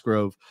for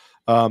Musgrove.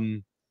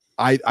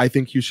 I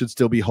think you should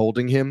still be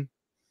holding him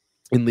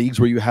in leagues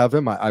where you have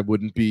him. I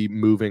wouldn't be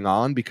moving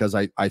on because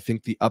I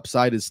think the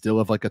upside is still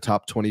of like a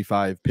top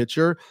 25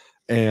 pitcher,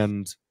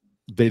 and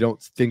they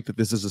don't think that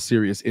this is a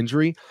serious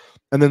injury.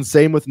 And then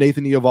same with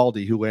Nathan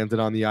Eovaldi, who landed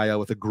on the IL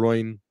with a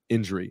groin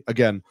injury.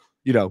 Again,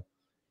 you know,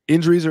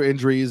 injuries are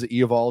injuries.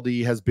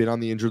 Eovaldi has been on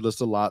the injured list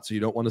a lot, so you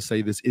don't want to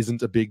say this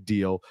isn't a big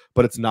deal,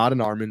 but it's not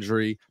an arm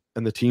injury,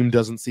 and the team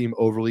doesn't seem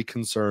overly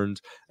concerned.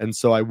 And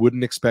so I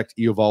wouldn't expect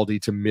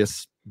Eovaldi to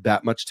miss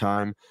that much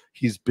time.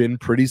 He's been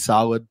pretty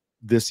solid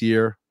this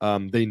year.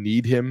 They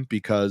need him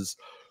because,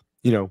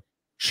 you know,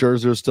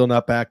 Scherzer's still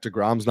not back,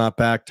 DeGrom's not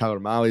back, Tyler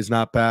Mahle's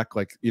not back.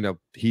 Like, you know,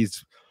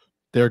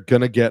 they're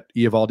gonna get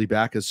Eovaldi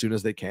back as soon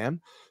as they can.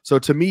 So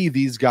to me,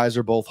 these guys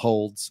are both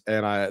holds,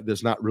 and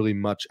there's not really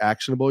much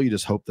actionable. You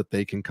just hope that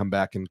they can come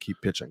back and keep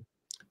pitching.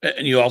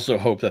 And you also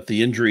hope that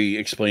the injury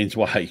explains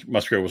why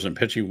Musgrove wasn't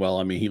pitching well.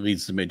 I mean, he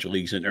leads the major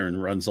leagues in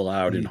earned runs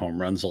allowed and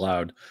home runs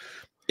allowed.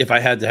 If I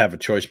had to have a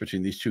choice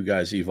between these two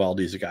guys,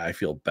 Eovaldi is a guy I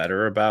feel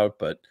better about.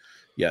 But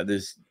yeah,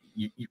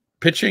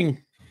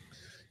 pitching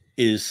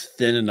is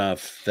thin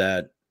enough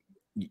that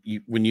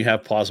when you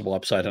have plausible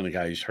upside on a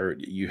guy who's hurt,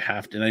 you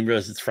have to. And I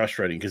realize it's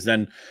frustrating because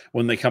then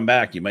when they come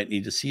back, you might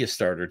need to see a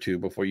start or two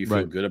before you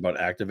feel good about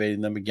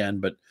activating them again.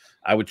 But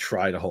I would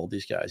try to hold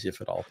these guys if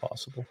at all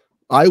possible.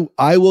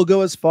 I will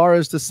go as far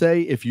as to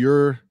say, if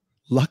you're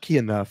lucky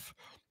enough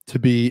to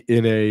be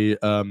in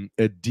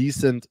a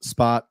decent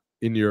spot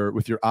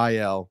with your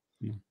IL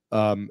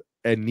and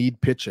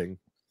need pitching,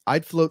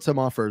 I'd float some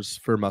offers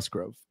for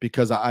Musgrove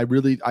because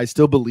I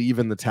still believe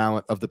in the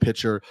talent of the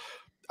pitcher.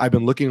 I've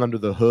been looking under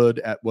the hood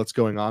at what's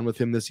going on with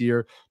him this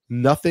year.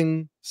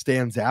 Nothing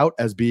stands out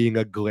as being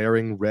a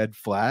glaring red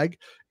flag.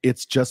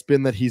 It's just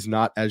been that he's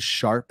not as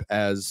sharp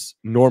as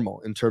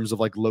normal in terms of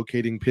like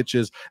locating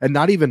pitches, and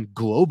not even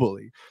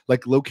globally,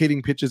 like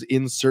locating pitches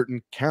in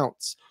certain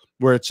counts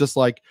where it's just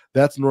like,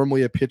 that's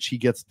normally a pitch he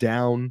gets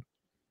down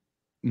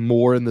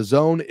more in the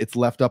zone. It's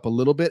left up a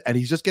little bit, and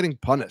he's just getting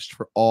punished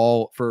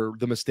for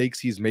the mistakes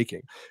he's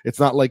making. It's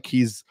not like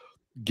he's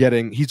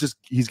getting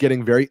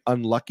very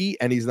unlucky,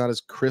 and he's not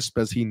as crisp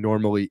as he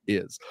normally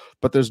is.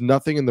 But there's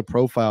nothing in the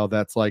profile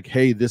that's like,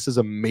 hey, this is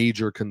a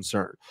major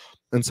concern.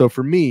 And so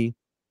for me,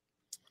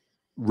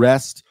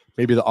 rest,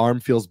 maybe the arm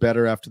feels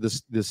better after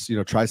this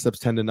triceps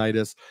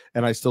tendonitis,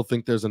 and I still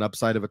think there's an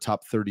upside of a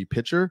top 30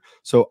 pitcher.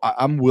 So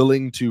I'm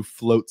willing to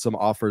float some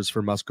offers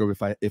for Musgrove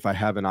if I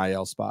have an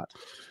IL spot.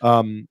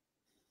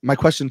 My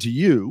question to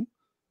you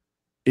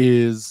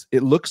is,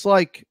 it looks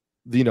like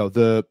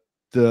the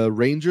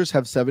Rangers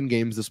have 7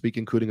 games this week,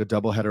 including a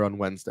doubleheader on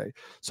Wednesday.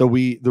 So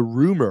the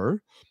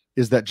rumor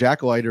is that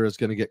Jack Leiter is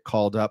going to get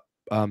called up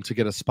to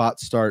get a spot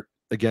start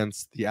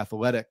against the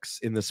Athletics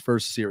in this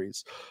first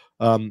series.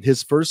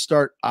 His first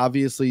start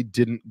obviously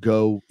didn't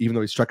go, even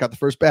though he struck out the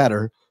first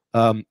batter,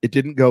 it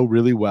didn't go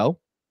really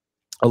well,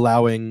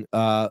 allowing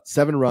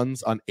 7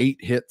 runs on 8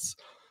 hits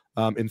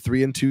in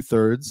 3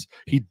 2/3.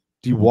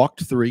 He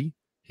walked 3,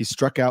 he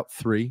struck out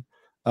 3,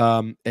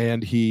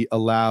 and he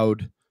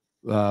allowed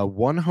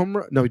 1 home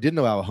run. No, he didn't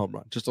allow a home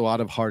run, just a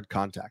lot of hard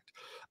contact.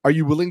 Are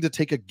you willing to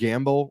take a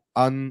gamble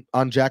on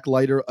Jack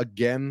Leiter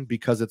again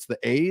because it's the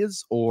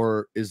A's,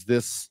 or is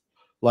this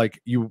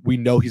like we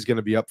know he's going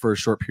to be up for a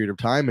short period of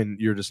time and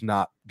you're just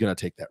not going to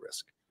take that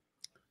risk?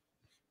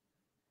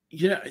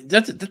 Yeah,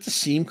 that's a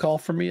seam call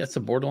for me. That's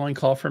a borderline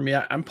call for me.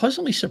 I'm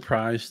pleasantly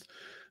surprised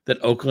that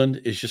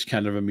Oakland is just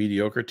kind of a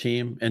mediocre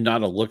team and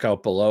not a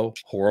lookout below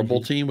horrible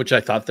team, which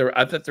I thought they're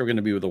going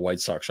to be where the White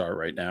Sox are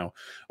right now,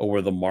 or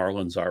where the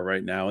Marlins are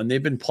right now. And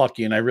they've been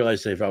plucky, and I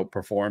realize they've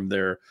outperformed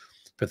their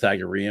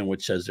Pythagorean,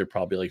 which says they're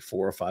probably like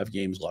 4 or 5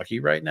 games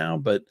lucky right now.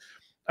 But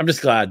I'm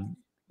just glad,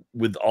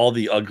 with all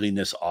the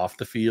ugliness off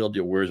the field,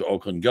 where's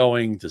Oakland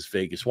going? Does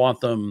Vegas want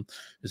them?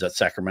 Is that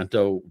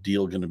Sacramento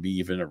deal going to be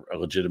even a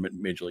legitimate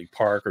major league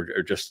park,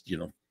 or just,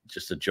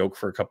 just a joke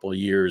for a couple of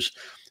years?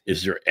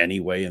 Is there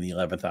any way in the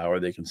 11th hour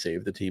they can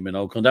save the team in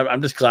Oakland?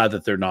 I'm just glad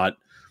that they're not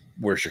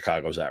where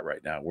Chicago's at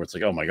right now, where it's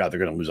like, oh my God, they're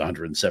going to lose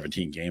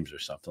 117 games or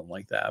something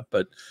like that.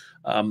 But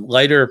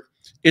Leiter,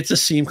 it's a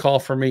seam call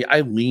for me.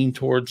 I lean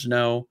towards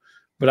no,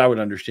 but I would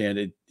understand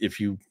it if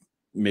you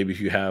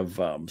have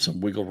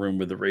some wiggle room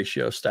with the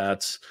ratio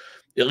stats.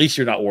 At least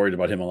you're not worried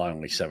about him allowing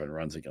only 7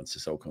 runs against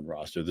this Oakland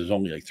roster. There's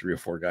only like 3 or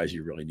 4 guys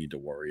you really need to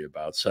worry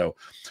about. So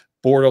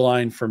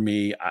borderline for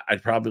me.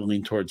 I'd probably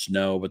lean towards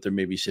no, but there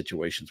may be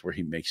situations where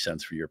he makes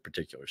sense for your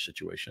particular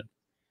situation.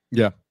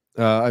 Yeah,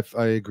 I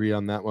agree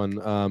on that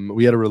one.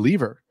 We had a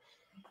reliever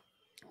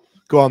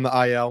go on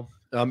the IL.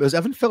 It was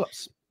Evan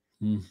Phillips.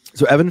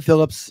 So Evan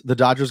Phillips, the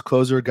Dodgers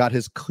closer, got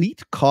his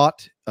cleat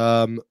caught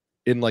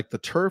in like the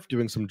turf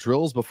doing some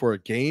drills before a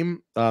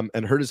game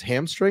and hurt his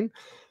hamstring.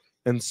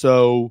 And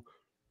so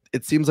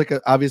it seems like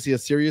obviously a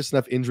serious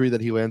enough injury that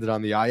he landed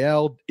on the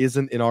IL.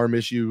 Isn't an arm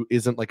issue,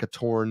 isn't like a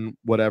torn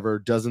whatever.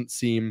 Doesn't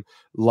seem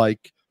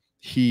like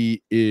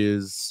he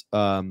is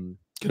going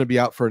to be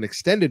out for an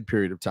extended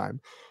period of time.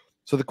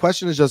 So the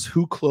question is just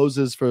who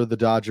closes for the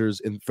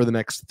Dodgers for the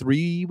next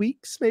 3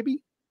 weeks,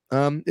 maybe,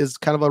 is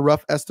kind of a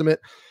rough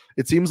estimate.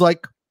 It seems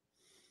like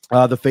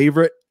the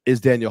favorite is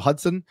Daniel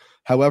Hudson.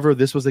 However,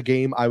 this was a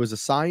game I was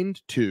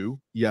assigned to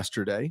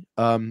yesterday.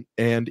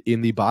 And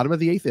in the bottom of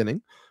the 8th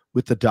inning,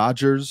 with the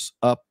Dodgers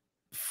up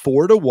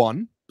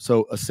 4-1,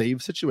 so a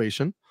save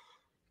situation,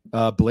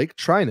 Blake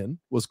Treinen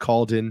was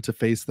called in to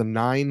face the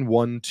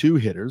 9-1-2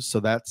 hitters.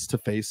 So that's to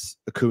face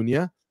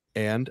Acuna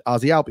and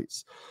Ozzie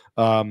Albies.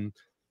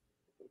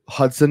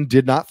 Hudson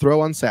did not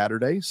throw on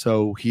Saturday,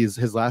 so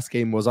his last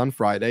game was on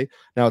Friday.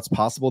 Now it's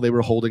possible they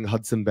were holding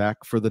Hudson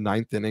back for the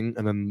 9th inning,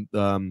 and then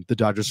the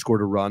Dodgers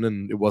scored a run,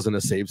 and it wasn't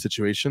a save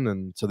situation,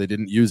 and so they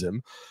didn't use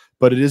him.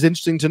 But it is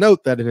interesting to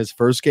note that in his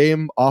first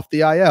game off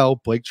the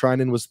IL, Blake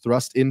Treinen was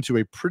thrust into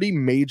a pretty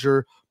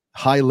major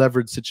high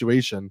leverage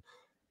situation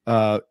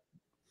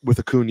with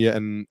Acuna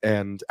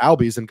and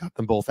Albies and got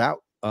them both out.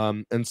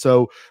 And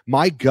so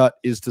my gut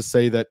is to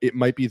say that it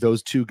might be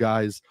those two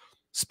guys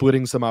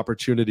splitting some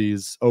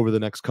opportunities over the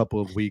next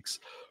couple of weeks.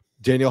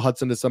 Daniel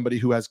Hudson is somebody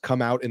who has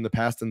come out in the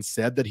past and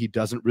said that he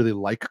doesn't really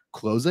like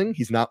closing.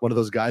 He's not one of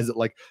those guys that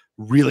like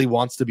really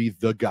wants to be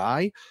the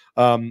guy.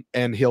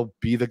 And he'll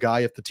be the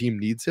guy if the team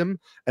needs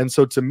him. And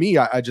so to me,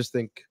 I just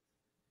think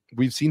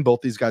we've seen both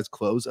these guys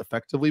close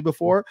effectively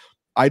before.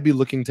 I'd be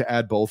looking to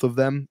add both of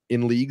them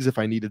in leagues if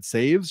I needed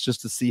saves,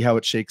 just to see how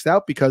it shakes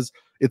out, because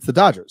it's the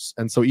Dodgers.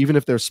 And so even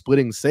if they're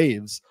splitting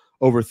saves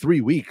over 3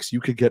 weeks, you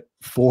could get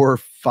 4 or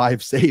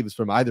 5 saves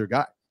from either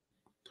guy.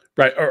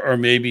 Right. Or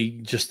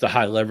maybe just the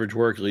high leverage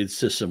work leads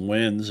to some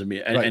wins. I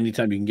mean, right.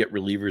 Anytime you can get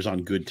relievers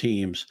on good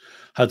teams,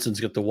 Hudson's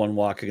got the 1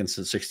 walk against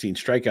the 16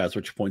 strikeouts,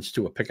 which points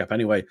to a pickup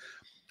anyway.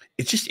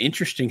 It's just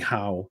interesting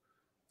how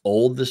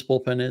old this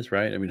bullpen is,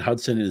 right? I mean,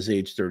 Hudson in his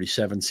age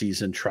 37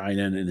 season,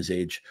 Treinen in his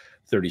age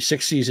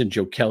 36 season,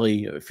 Joe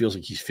Kelly, it feels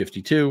like he's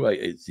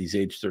 52. He's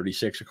age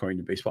 36, according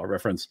to Baseball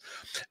Reference.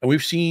 And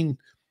we've seen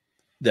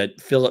that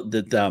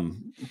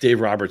Dave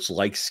Roberts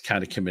likes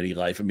kind of committee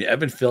life. I mean,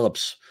 Evan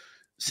Phillips,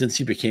 since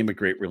he became a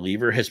great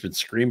reliever, has been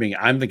screaming,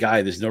 I'm the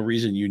guy. There's no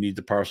reason you need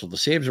to parcel the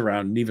saves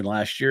around. And even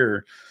last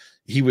year,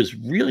 he was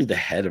really the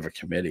head of a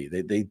committee.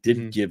 They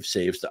didn't give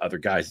saves to other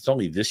guys. It's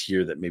only this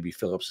year that maybe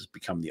Phillips has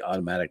become the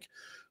automatic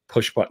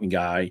push button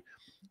guy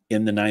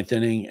in the 9th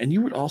inning. And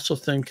you would also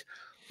think,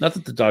 not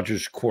that the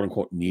Dodgers quote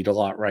unquote need a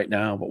lot right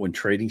now, but when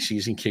trading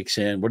season kicks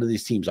in, what do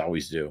these teams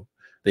always do?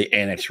 They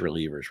annex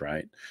relievers,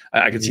 right?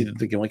 I could see them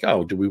thinking like,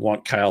 oh, do we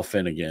want Kyle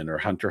Finnegan or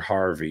Hunter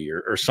Harvey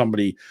or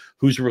somebody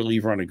who's a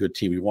reliever on a good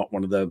team? We want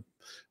one of the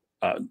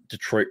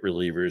Detroit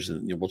relievers,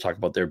 and we'll talk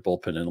about their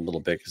bullpen in a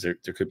little bit because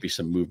there could be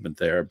some movement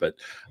there, but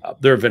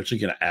they're eventually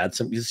going to add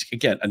some.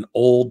 Again, an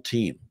old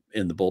team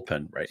in the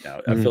bullpen right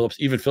now.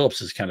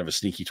 Phillips is kind of a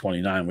sneaky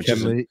 29, which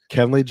is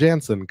Kenley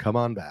Jansen, come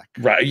on back.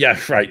 Right. Yeah.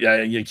 Right.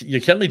 Yeah.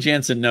 Kenley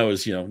Jansen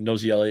knows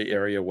the LA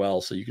area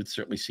well, so you could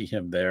certainly see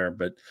him there,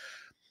 but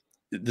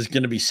there's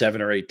going to be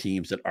 7 or 8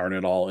 teams that aren't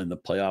at all in the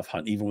playoff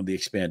hunt, even with the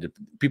expanded.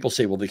 People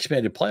say, well, the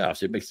expanded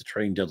playoffs, it makes the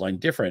trading deadline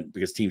different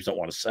because teams don't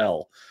want to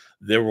sell.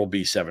 There will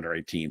be 7 or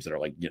 8 teams that are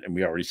like, and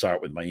we already saw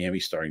it with Miami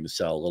starting to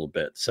sell a little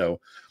bit. So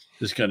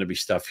there's going to be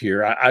stuff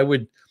here. I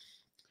would,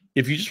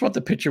 if you just want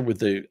the pitcher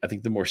with I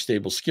think the more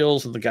stable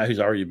skills and the guy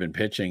who's already been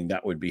pitching,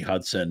 that would be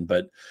Hudson.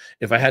 But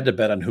if I had to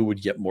bet on who would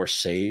get more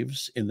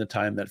saves in the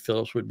time that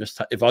Phillips would miss,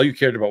 if all you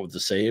cared about was the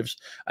saves,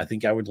 I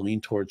think I would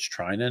lean towards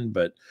Treinen.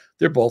 But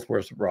they're both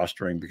worth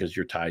rostering because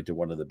you're tied to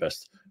one of the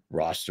best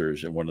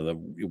rosters and one of the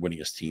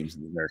winningest teams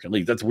in the American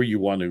League. That's where you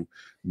want to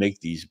make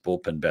these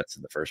bullpen bets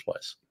in the first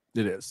place.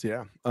 It is,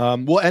 yeah.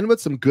 We'll end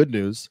with some good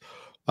news.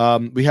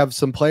 We have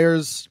some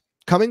players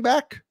coming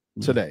back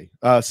today.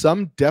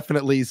 Some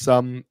definitely,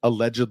 some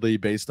allegedly,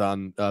 based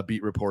on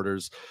beat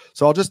reporters.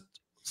 So I'll just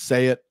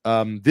say it.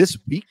 This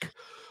week,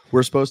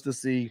 we're supposed to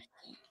see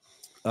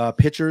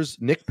pitchers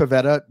Nick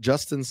Pivetta,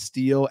 Justin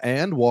Steele,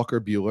 and Walker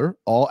Buehler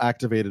all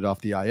activated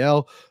off the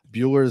IL.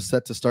 Buehler is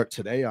set to start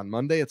today on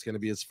Monday. It's going to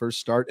be his first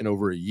start in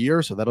over a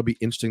year, so that'll be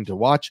interesting to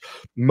watch.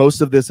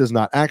 Most of this is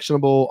not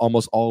actionable.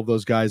 Almost all of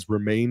those guys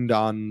remained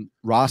on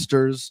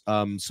rosters,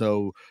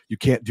 so you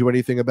can't do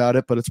anything about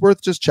it, but it's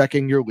worth just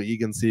checking your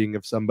league and seeing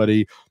if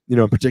somebody,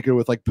 in particular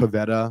with like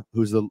Pivetta,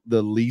 who's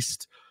the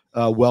least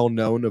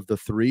well-known of the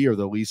three, or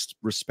the least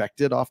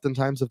respected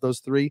oftentimes of those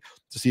three,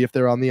 to see if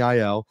they're on the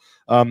IL.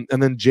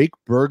 And then Jake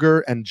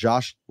Berger and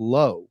Josh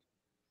Lowe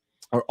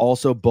are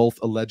also both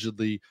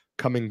allegedly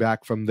coming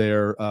back from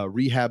their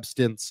rehab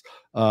stints.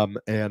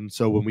 And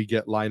so when we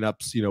get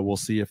lineups, we'll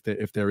see if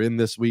they're in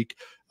this week.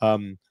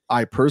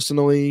 I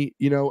personally,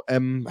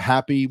 am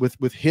happy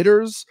with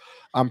hitters.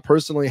 I'm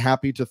personally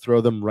happy to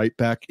throw them right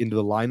back into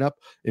the lineup.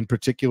 In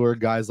particular,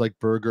 guys like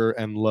Berger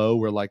and Lowe,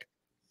 where like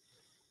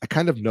I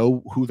kind of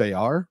know who they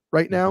are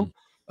right now.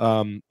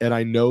 And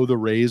I know the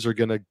Rays are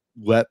going to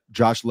let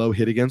Josh Lowe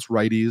hit against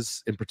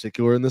righties, in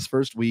particular in this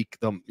first week.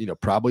 They'll,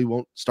 probably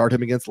won't start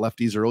him against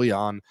lefties early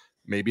on.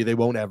 Maybe they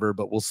won't ever,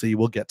 but we'll see.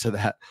 We'll get to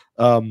that.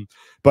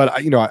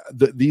 But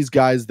these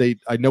guys,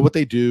 I know what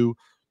they do.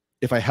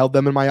 If I held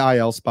them in my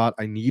IL spot,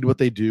 I need what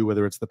they do,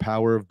 whether it's the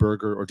power of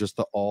Berger or just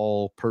the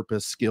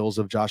all-purpose skills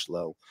of Josh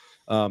Lowe.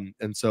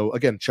 And so,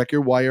 again, check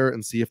your wire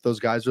and see if those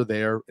guys are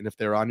there. And if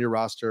they're on your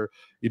roster,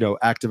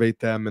 activate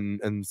them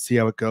and see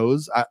how it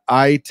goes.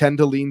 I tend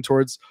to lean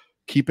towards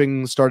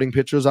keeping starting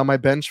pitchers on my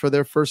bench for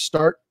their first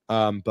start.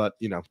 But,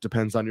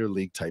 depends on your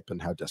league type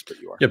and how desperate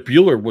you are. Yeah,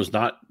 Buehler was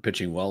not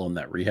pitching well in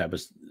that rehab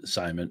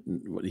assignment.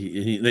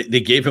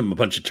 They gave him a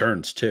bunch of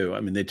turns, too.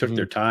 I mean, they took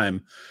their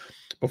time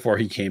before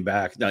he came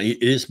back. Now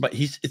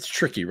it's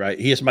tricky, right?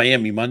 He has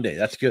Miami Monday.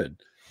 That's good.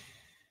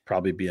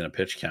 Probably be in a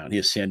pitch count. He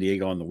has San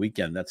Diego on the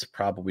weekend. That's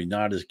probably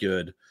not as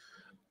good.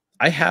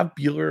 I have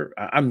Buehler.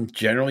 I'm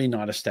generally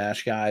not a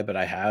stash guy, but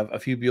I have a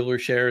few Buehler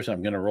shares.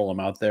 I'm going to roll them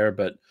out there,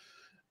 but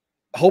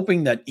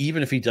hoping that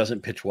even if he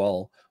doesn't pitch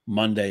well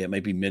Monday, it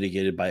may be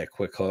mitigated by a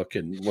quick hook.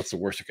 And what's the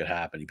worst that could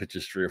happen? He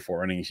pitches 3 or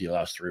 4 innings. He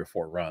allows 3 or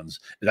 4 runs.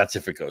 And that's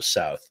if it goes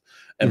south.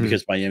 And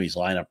because Miami's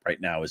lineup right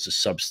now is a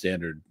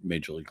substandard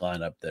major league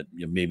lineup, that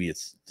maybe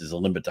there's a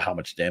limit to how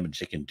much damage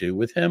they can do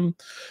with him.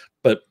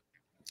 But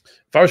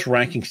if I was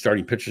ranking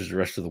starting pitchers the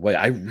rest of the way,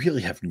 I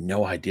really have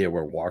no idea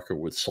where Walker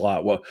would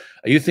slot. Well,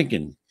 are you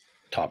thinking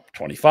top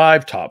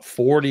 25, top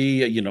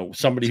 40,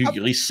 somebody who you at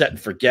least set and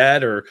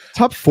forget? Or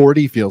top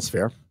 40 feels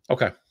fair.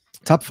 Okay.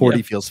 Top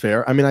 40 feels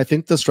fair. I mean, I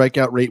think the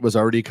strikeout rate was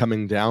already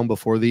coming down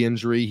before the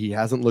injury. He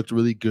hasn't looked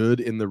really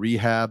good in the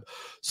rehab.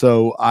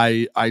 So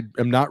I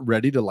am not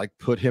ready to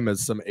put him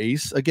as some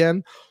ace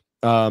again.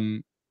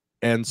 And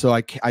so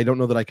I don't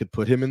know that I could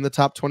put him in the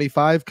top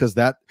 25, because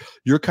that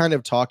you're kind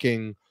of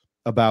talking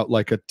about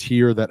a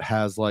tier that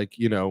has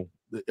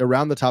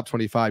around the top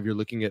 25. You're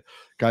looking at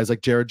guys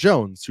like Jared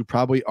Jones, who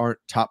probably aren't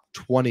top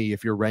 20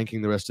 if you're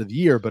ranking the rest of the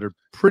year, but are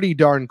pretty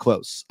darn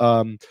close.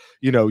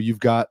 You've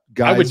got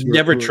guys. I would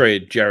never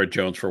trade Jared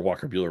Jones for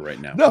Walker Buehler right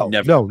now. No,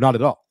 never. No, not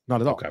at all.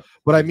 Not at all. Okay.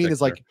 What I mean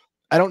is I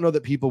don't know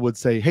that people would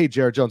say, hey,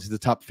 Jared Jones, he's a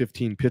top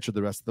 15 pitcher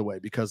the rest of the way,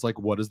 because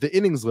what is the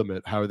innings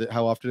limit? How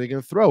often are they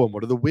going to throw him?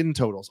 What are the win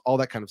totals? All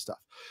that kind of stuff.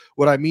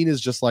 What I mean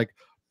is just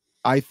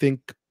I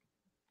think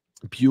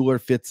Buehler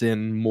fits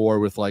in more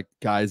with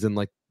guys in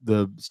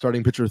the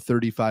starting pitcher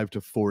 35 to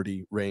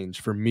 40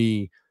 range for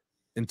me,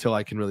 until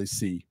I can really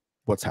see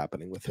what's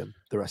happening with him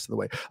the rest of the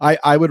way.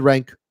 I would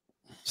rank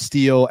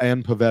Steele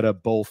and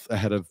Pivetta both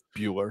ahead of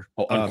Buehler.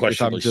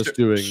 Unquestionably.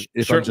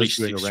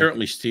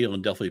 Certainly Steele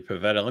and definitely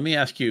Pivetta. Let me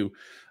ask you,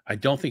 I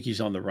don't think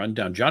he's on the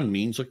rundown. John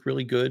Means looked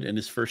really good in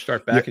his first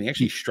start back, and he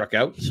actually struck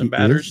out some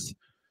batters.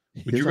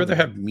 Would you rather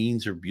have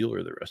Means or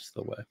Buehler the rest of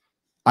the way?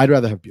 I'd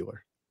rather have Buehler.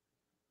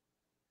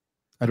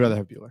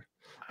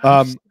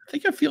 I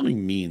think I'm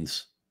feeling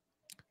Means.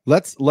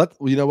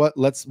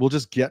 We'll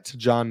just get to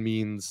John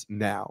Means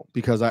now,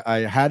 because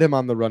I had him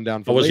on the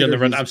rundown. Was he on the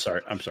rundown? I'm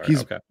sorry.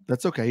 Okay.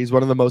 That's okay. He's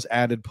one of the most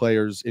added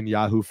players in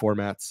Yahoo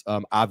formats,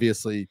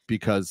 obviously,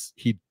 because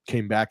he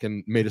came back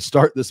and made a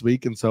start this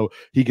week. And so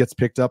he gets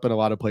picked up in a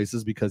lot of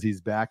places because he's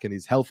back and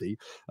he's healthy.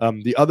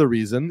 The other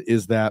reason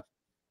is that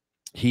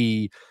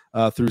he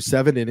threw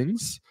 7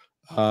 innings,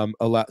 7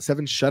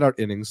 shutout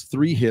innings,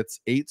 3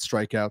 hits, 8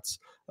 strikeouts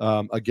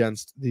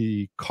against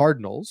the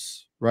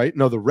Cardinals. Right?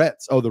 No, the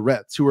Reds. Oh, the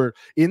Reds, who were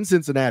in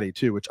Cincinnati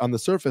too, which on the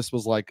surface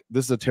was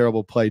this is a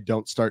terrible play.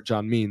 Don't start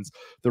John Means.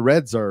 The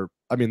Reds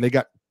they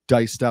got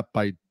diced up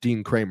by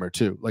Dean Kremer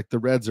too. The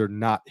Reds are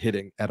not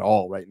hitting at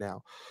all right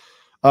now.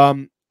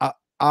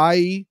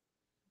 I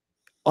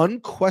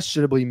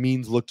unquestionably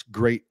Means looked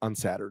great on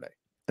Saturday.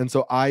 And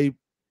so I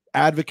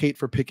advocate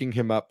for picking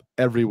him up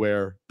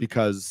everywhere,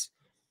 because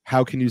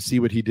how can you see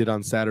what he did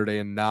on Saturday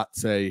and not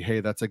say, hey,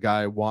 that's a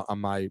guy I want on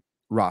my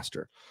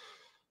roster?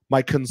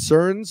 My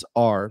concerns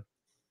are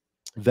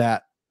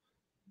that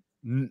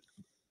in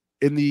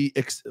the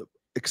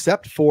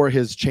except for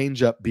his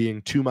changeup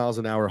being 2 miles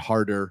an hour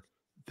harder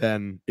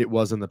than it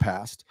was in the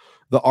past,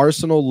 the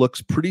arsenal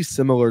looks pretty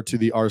similar to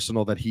the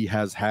arsenal that he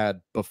has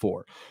had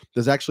before.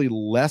 There's actually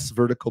less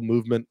vertical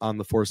movement on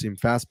the four-seam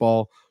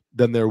fastball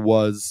than there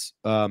was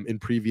in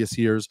previous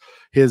years.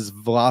 His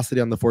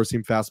velocity on the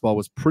four-seam fastball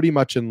was pretty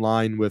much in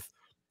line with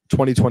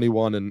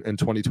 2021 and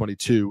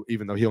 2022,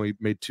 even though he only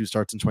made 2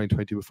 starts in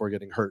 2022 before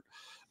getting hurt.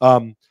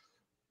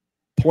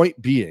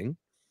 Point being,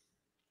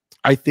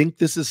 I think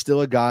this is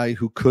still a guy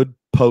who could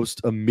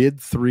post a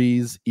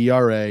mid-3s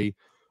ERA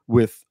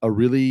with a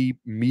really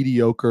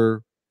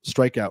mediocre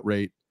strikeout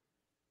rate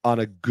on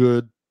a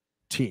good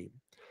team.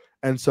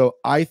 And so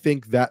I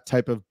think that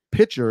type of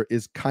pitcher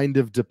is kind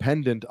of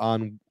dependent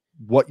on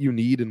what you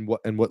need and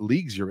what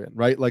leagues you're in,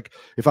 right? Like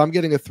if I'm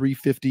getting a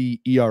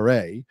 3.50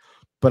 ERA,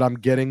 but I'm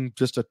getting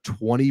just a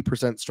 20%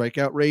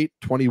 strikeout rate,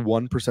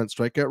 21%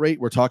 strikeout rate,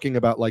 we're talking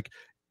about like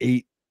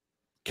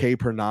 8K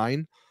per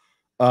 9.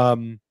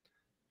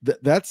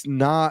 That's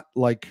not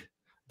like,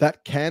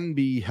 that can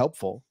be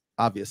helpful,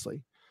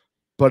 obviously,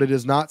 but it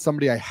is not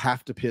somebody I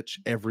have to pitch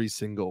every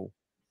single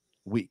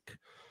week.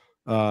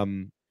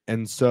 And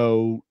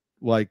so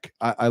like,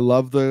 I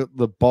love the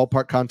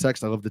ballpark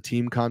context. I love the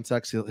team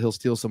context. He'll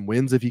steal some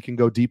wins if he can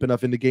go deep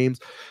enough into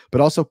games,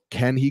 but also,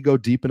 can he go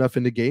deep enough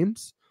into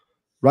games?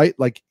 Right?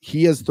 Like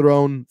he has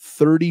thrown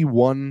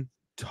 31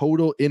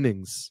 total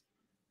innings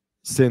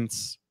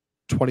since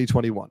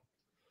 2021.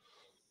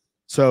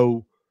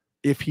 So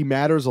if he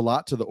matters a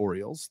lot to the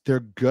Orioles, they're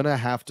going to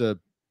have to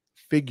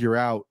figure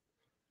out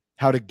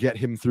how to get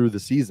him through the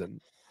season.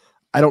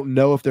 I don't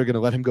know if they're going to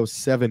let him go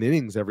 7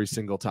 innings every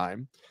single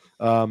time.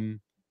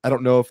 I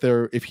don't know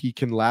if he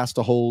can last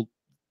the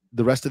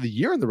rest of the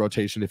year in the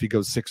rotation if he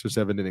goes 6 or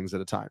 7 innings at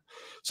a time.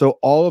 So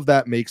all of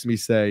that makes me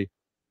say,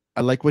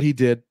 I like what he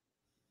did.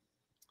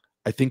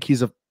 I think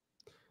he's a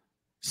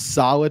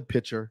solid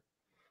pitcher,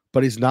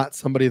 but he's not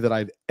somebody that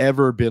I've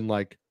ever been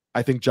like,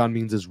 I think John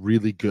Means is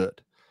really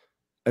good.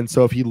 And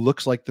so if he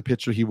looks like the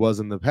pitcher he was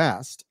in the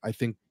past, I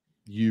think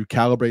you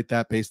calibrate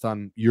that based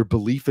on your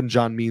belief in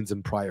John Means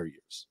in prior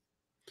years.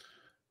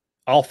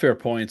 All fair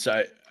points.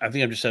 I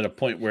think I'm just at a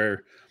point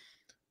where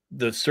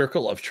the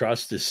circle of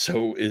trust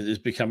is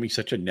becoming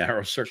such a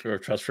narrow circle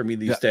of trust for me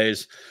these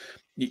days.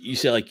 You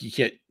say like you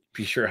can't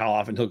be sure how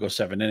often he'll go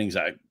 7 innings.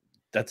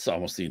 That's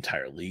almost the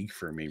entire league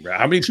for me, right?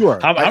 How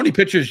many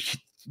pitchers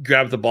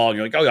grab the ball and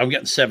you're like, oh, I'm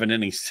getting 7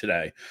 innings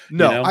today?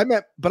 No, you know?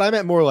 I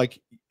meant more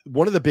like,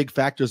 one of the big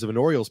factors of an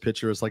Orioles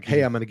pitcher is like,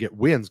 hey, I'm going to get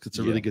wins because it's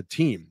a really good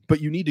team, but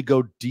you need to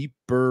go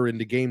deeper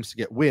into games to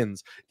get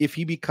wins. If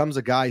he becomes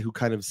a guy who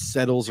kind of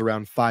settles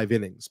around 5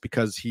 innings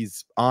because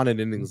he's on an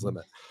innings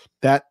limit,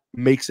 that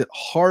makes it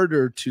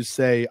harder to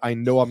say, I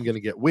know I'm going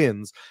to get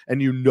wins. And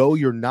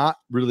you're not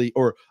really,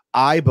 or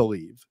I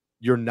believe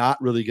you're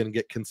not really going to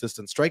get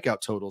consistent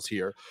strikeout totals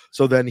here.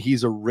 So then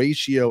he's a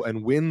ratio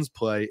and wins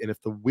play. And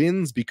if the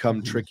wins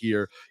become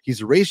trickier,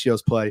 he's a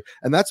ratios play.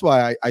 And that's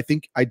why I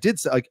think I do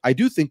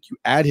think you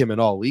add him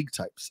in all league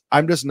types.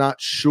 I'm just not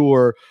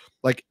sure.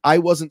 Like I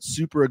wasn't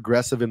super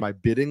aggressive in my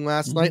bidding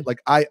last night.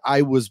 Like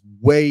I was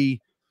way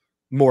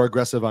more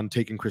aggressive on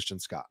taking Christian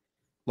Scott.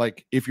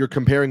 Like if you're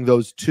comparing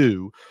those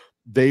two,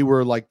 they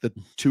were like the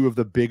 2 of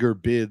the bigger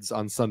bids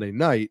on Sunday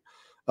night.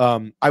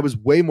 I was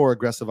way more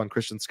aggressive on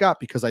Christian Scott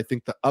because I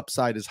think the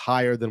upside is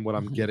higher than what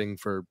I'm getting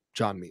for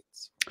John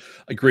Means.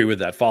 I agree with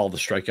that. Follow the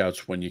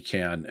strikeouts when you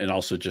can, and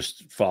also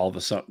just follow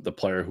the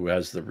player who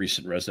has the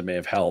recent resume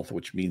of health,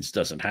 which means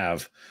doesn't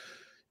have,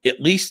 at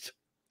least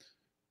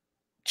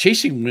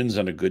chasing wins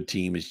on a good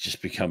team has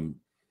just become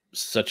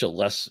such a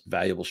less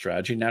valuable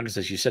strategy now because,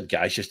 as you said,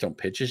 guys just don't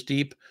pitch as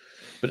deep.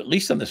 But at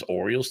least on this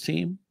Orioles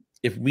team,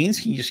 if Means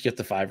can just get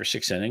the 5 or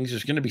 6 innings,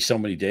 there's going to be so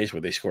many days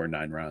where they score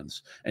 9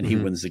 runs and he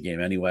wins the game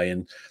anyway.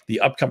 And the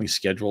upcoming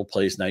schedule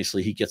plays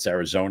nicely. He gets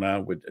Arizona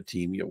with a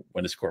team.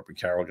 When is Corbin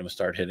Carroll going to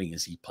start hitting?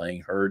 Is he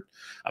playing hurt?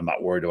 I'm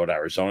not worried about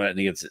Arizona. And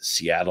he gets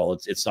Seattle.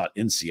 It's not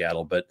in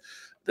Seattle, but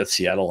that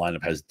Seattle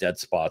lineup has dead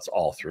spots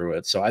all through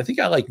it. So I think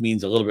I like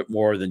Means a little bit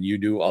more than you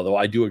do, although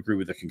I do agree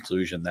with the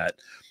conclusion that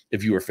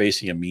if you were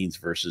facing a Means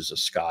versus a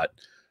Scott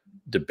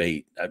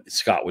debate,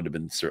 Scott would have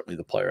been certainly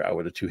the player I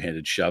would have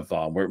 2-handed shoved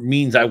on, where it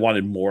means I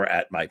wanted more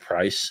at my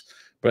price,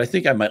 but I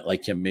think I might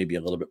like him maybe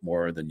a little bit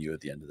more than you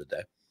at the end of the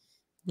day.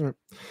 All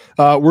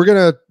right. We're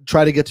going to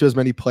try to get to as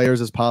many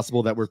players as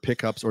possible that were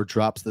pickups or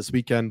drops this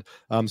weekend.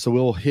 So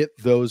we'll hit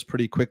those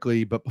pretty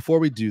quickly. But before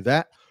we do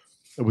that,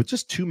 with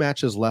just 2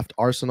 matches left,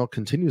 Arsenal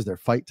continues their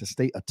fight to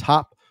stay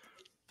atop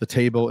the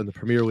table in the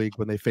Premier League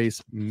when they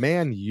face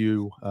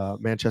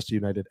Manchester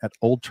United at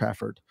Old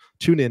Trafford.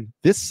 Tune in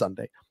this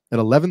Sunday at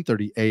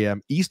 11:30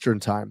 a.m. Eastern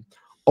time,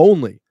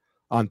 only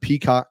on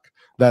Peacock.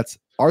 That's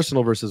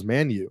Arsenal versus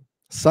Man U,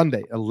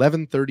 Sunday,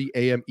 11:30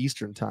 a.m.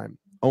 Eastern time,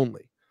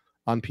 only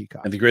on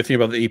Peacock. And the great thing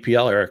about the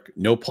EPL, Eric,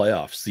 no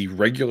playoffs. The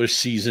regular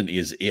season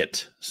is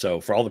it. So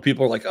for all the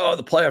people who are like, oh,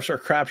 the playoffs are a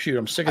crapshoot,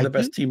 I'm sick of the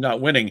best team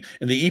not winning.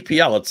 In the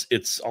EPL,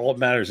 it's all that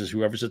matters is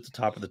whoever's at the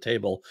top of the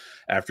table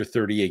after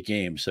 38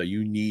 games. So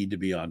you need to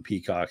be on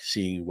Peacock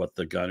seeing what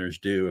the Gunners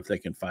do if they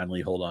can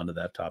finally hold on to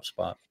that top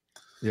spot.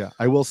 Yeah,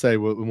 I will say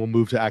we'll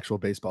move to actual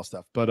baseball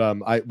stuff. But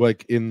I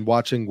like in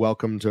watching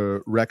Welcome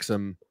to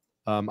Wrexham,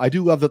 I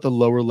do love that the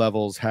lower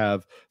levels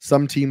have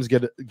some teams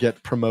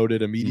get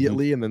promoted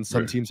immediately, and then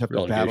some teams have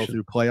to battle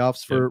through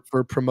playoffs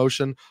for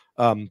promotion.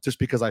 Just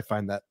because I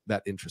find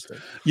that interesting.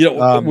 You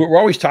know, we're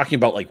always talking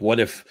about like,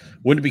 wouldn't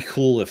it be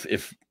cool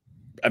if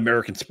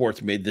American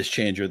sports made this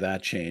change or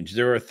that change?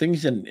 There are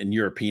things in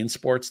European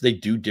sports, they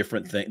do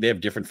different things. They have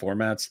different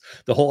formats.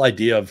 The whole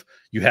idea of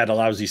you had a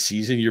lousy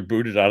season, you're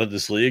booted out of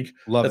this league.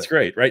 That's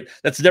great, right?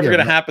 That's never going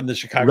to happen in the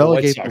Chicago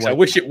White Sox. I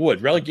wish it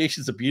would.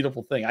 Relegation is a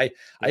beautiful thing. I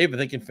even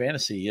think in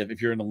fantasy,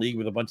 if you're in a league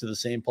with a bunch of the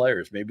same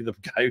players, maybe the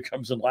guy who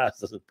comes in last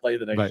doesn't play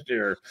the next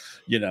year.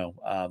 You know,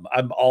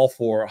 I'm all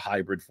for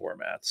hybrid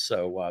formats.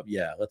 So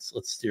yeah, let's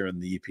steer in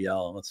the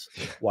EPL and let's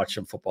watch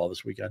some football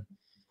this weekend.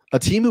 A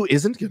team who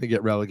isn't going to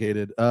get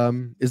relegated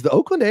is the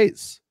Oakland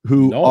A's,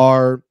 who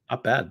are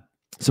not bad.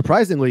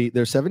 Surprisingly,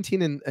 they're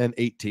 17 and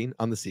 18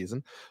 on the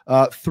season.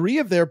 Three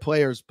of their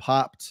players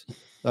popped.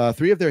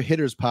 Three of their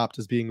hitters popped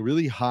as being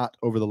really hot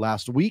over the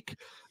last week.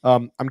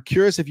 I'm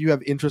curious if you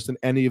have interest in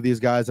any of these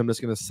guys. I'm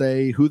just going to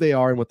say who they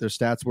are and what their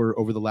stats were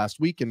over the last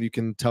week, and you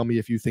can tell me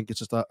if you think it's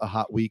just a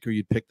hot week or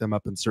you'd pick them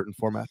up in certain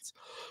formats.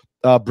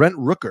 Brent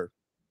Rooker,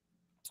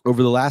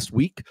 over the last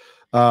week,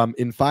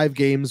 in 5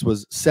 games,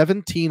 was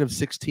 17 of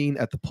 16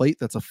 at the plate.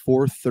 That's a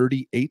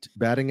 .438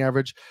 batting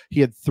average.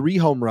 He had 3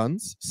 home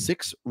runs,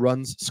 6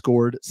 runs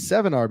scored,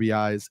 7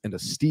 RBIs, and a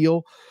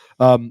steal.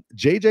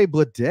 JJ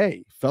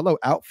Bleday, fellow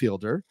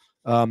outfielder,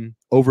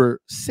 over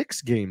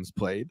 6 games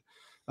played,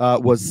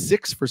 was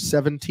 6 for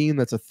 17.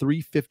 That's a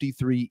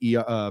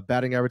 .353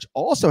 batting average.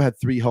 Also had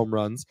 3 home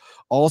runs,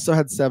 also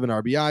had 7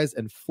 RBIs,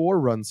 and 4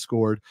 runs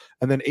scored.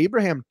 And then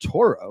Abraham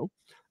Toro,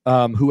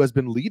 who has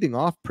been leading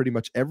off pretty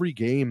much every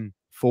game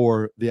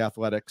for the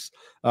Athletics,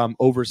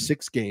 over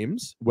 6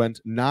 games, went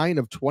 9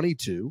 of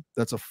 22.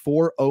 That's a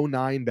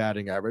 .409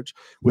 batting average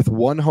with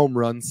 1 home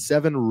run,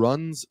 7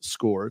 runs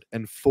scored,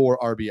 and 4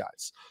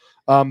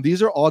 RBIs.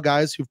 These are all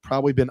guys who've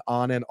probably been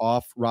on and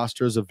off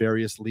rosters of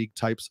various league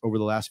types over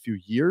the last few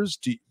years.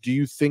 Do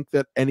you think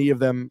that any of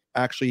them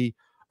actually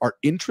are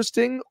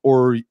interesting,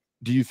 or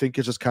do you think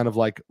it's just kind of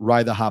like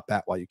ride the hot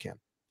bat while you can?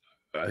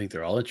 I think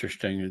they're all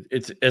interesting.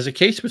 It's as a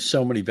case with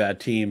so many bad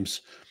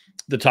teams,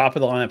 the top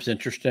of the lineup is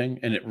interesting,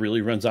 and it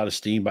really runs out of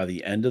steam by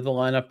the end of the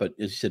lineup. But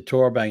as you said,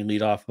 Toro batting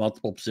leadoff,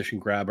 multiple position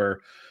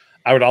grabber.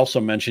 I would also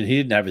mention he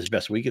didn't have his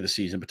best week of the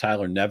season, but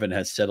Tyler Nevin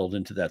has settled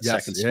into that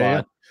second spot.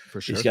 Yeah,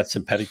 for sure. He's got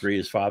some pedigree.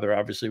 His father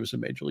obviously was a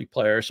major league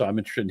player, so I'm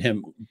interested in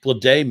him.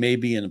 Bleday may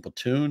be in a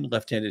platoon,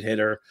 left-handed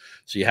hitter,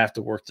 so you have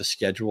to work the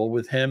schedule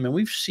with him. And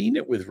we've seen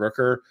it with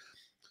Rooker.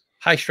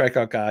 High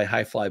strikeout guy,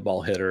 high fly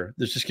ball hitter.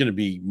 There's just going to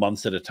be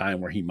months at a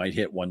time where he might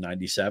hit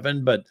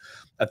 197, but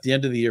at the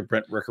end of the year,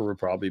 Brent Rooker would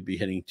probably be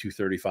hitting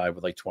 235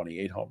 with like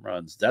 28 home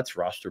runs. That's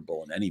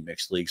rosterable in any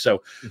mixed league.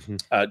 So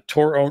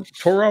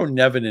Toro,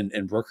 Nevin,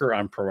 and Rooker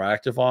I'm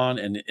proactive on,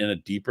 and in a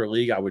deeper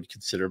league, I would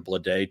consider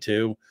Bleday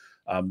too.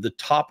 The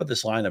top of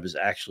this lineup is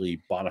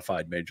actually bona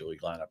fide major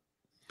league lineup.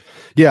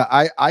 Yeah,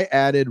 I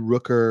added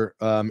Rooker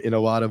in a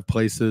lot of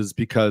places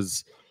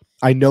because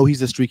I know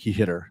he's a streaky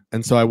hitter,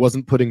 and so I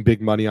wasn't putting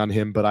big money on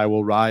him, but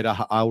I'll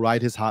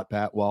ride his hot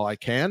bat while I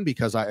can,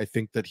 because I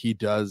think that he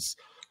does.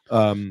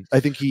 I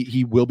think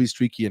he will be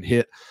streaky and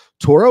hit.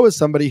 Toro is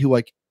somebody who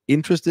like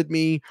interested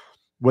me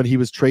when he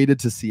was traded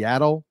to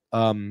Seattle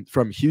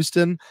from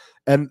Houston,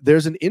 and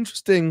there's an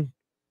interesting.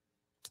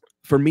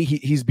 For me,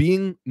 he's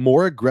being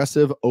more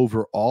aggressive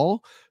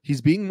overall.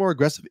 He's being more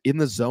aggressive in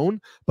the zone,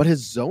 but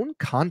his zone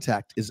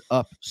contact is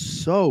up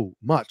so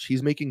much.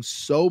 He's making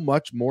so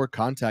much more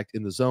contact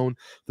in the zone.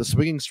 The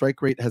swinging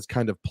strike rate has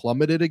kind of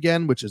plummeted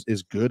again, which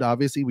is good.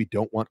 Obviously, we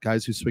don't want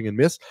guys who swing and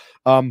miss.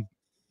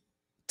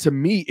 To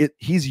me,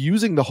 he's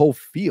using the whole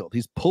field.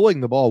 He's pulling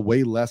the ball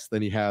way less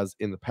than he has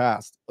in the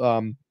past.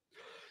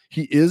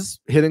 He is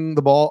hitting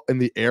the ball in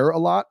the air a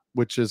lot,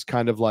 which is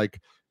kind of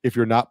like, if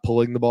you're not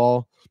pulling the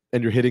ball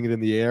and you're hitting it in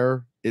the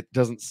air, it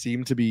doesn't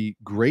seem to be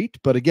great.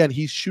 But again,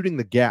 he's shooting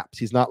the gaps.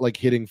 He's not like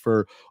hitting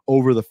for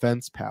over the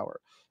fence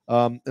power.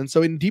 And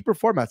so in deeper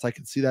formats, I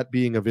can see that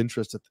being of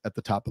interest at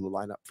the top of the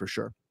lineup for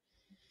sure.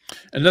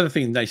 Another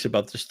thing nice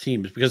about this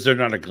team is because they're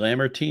not a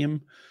glamour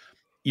team,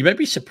 you might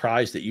be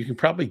surprised that you can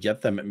probably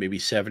get them at maybe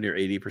 70 or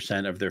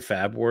 80% of their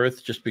fab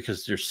worth, just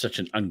because they're such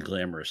an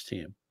unglamorous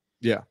team.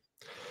 Yeah.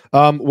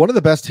 One of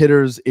the best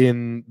hitters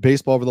in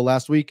baseball over the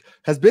last week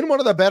has been one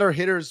of the better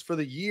hitters for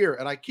the year.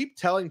 And I keep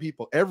telling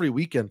people every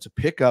weekend to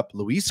pick up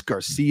Luis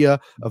Garcia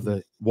of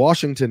the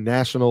Washington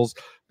Nationals.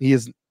 He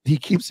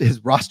keeps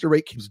his roster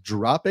rate keeps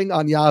dropping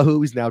on Yahoo.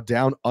 He's now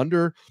down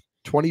under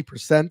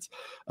 20%.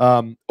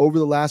 Over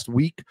the last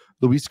week,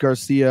 Luis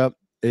Garcia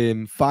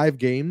in 5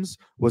 games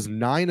was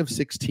 9 of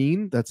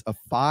 16. That's a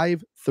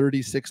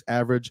 .536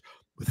 average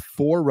with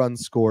 4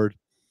 runs scored,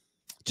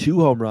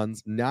 2 home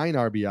runs, 9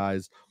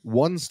 RBIs,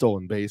 1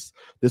 stolen base.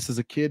 This is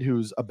a kid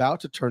who's about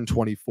to turn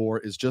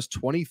 24, is just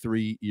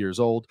 23 years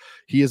old.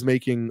 He is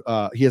making,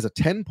 he has a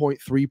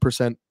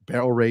 10.3%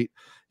 barrel rate.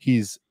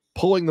 He's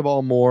pulling the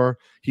ball more.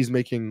 He's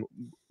making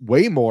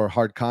way more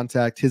hard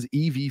contact. His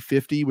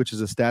EV50, which is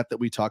a stat that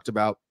we talked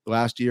about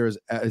last year, is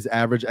his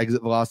average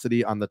exit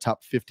velocity on the top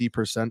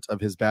 50%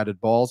 of his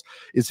batted balls,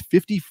 is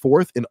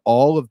 54th in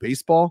all of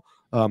baseball.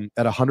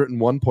 At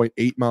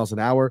 101.8 miles an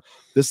hour.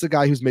 This is a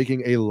guy who's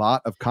making a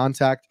lot of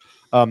contact.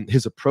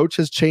 His approach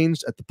has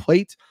changed at the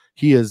plate.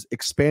 He is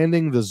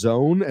expanding the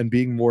zone and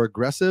being more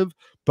aggressive,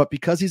 but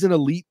because he's an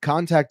elite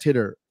contact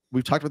hitter,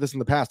 we've talked about this in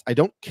the past, I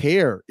don't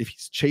care if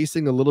he's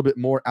chasing a little bit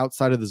more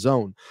outside of the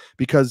zone,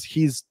 because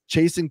he's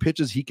chasing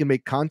pitches he can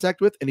make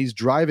contact with, and he's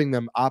driving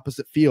them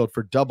opposite field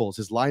for doubles.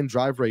 His line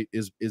drive rate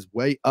is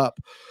way up.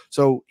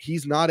 So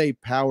he's not a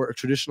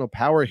traditional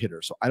power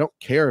hitter. So I don't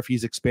care if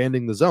he's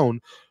expanding the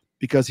zone,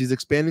 because he's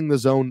expanding the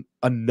zone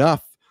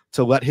enough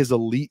to let his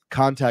elite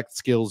contact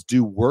skills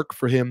do work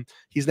for him.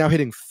 He's now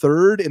hitting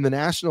 3rd in the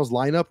Nationals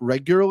lineup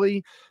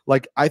regularly.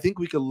 Like, I think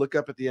we could look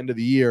up at the end of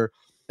the year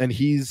and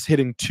he's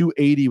hitting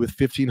 280 with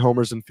 15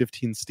 homers and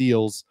 15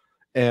 steals,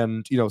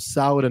 and, you know,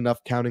 solid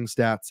enough counting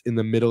stats in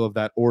the middle of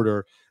that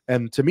order.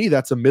 And to me,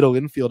 that's a middle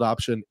infield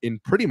option in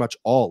pretty much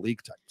all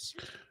league types.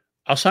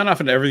 I'll sign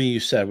off on everything you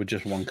said with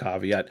just one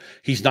caveat.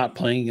 He's not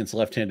playing against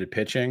left-handed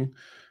pitching,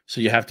 so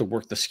you have to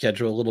work the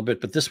schedule a little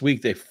bit. But this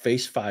week they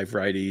face 5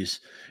 righties,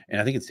 and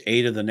I think it's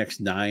 8 of the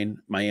next 9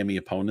 Miami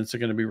opponents are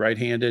going to be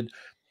right-handed.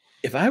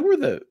 If I were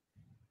the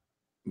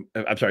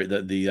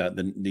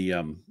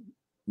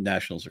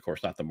Nationals, of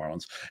course, not the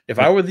Marlins. If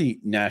I were the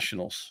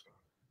Nationals,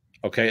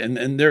 okay,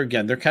 and they're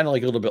kind of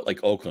like a little bit like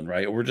Oakland,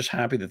 right? We're just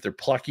happy that they're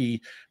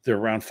plucky. They're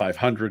around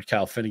 500.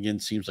 Cal Finnegan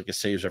seems like it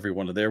saves every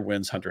one of their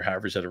wins. Hunter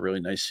Havers had a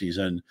really nice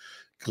season.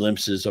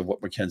 Glimpses of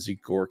what Mackenzie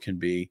Gore can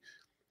be.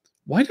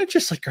 Why not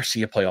just let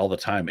Garcia play all the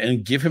time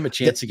and give him a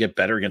chance to get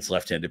better against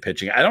left-handed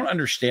pitching? I don't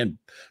understand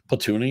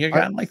platooning a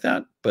guy like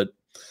that, but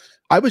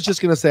I was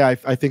just going to say,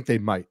 I think they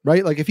might,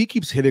 right? Like, if he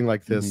keeps hitting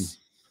like this,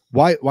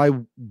 why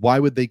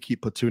would they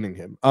keep platooning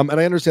him? And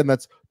I understand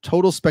that's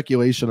total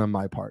speculation on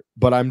my part,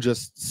 but I'm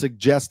just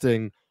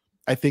suggesting,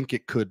 I think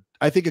it could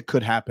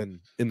happen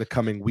in the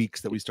coming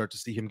weeks that we start to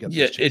see him get.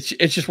 Yeah, it's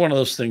just one of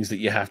those things that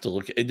you have to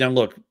look at. Now,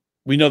 look,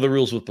 we know the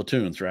rules with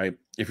platoons, right?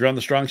 If you're on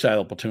the strong side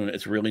of the platoon,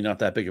 it's really not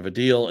that big of a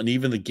deal. And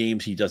even the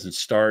games he doesn't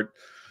start,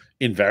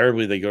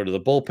 invariably they go to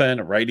the bullpen.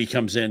 A righty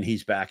comes in,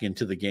 he's back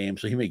into the game.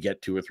 So he may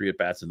get 2 or 3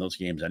 at-bats in those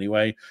games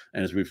anyway.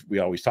 And as we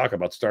always talk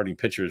about, starting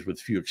pitchers, with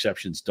few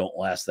exceptions, don't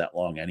last that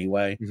long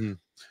anyway. I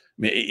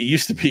mean, it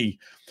used to be,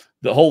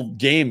 the whole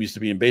game used to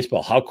be in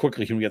baseball, how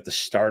quickly can we get the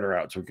starter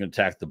out so we can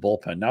attack the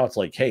bullpen? Now it's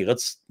like, hey,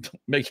 let's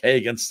make hay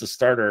against the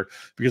starter,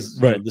 because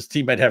you know, this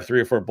team might have 3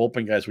 or 4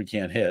 bullpen guys we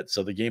can't hit.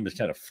 So the game is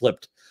kind of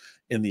flipped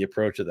in the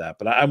approach of that.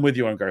 But I'm with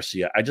you on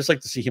Garcia. I just like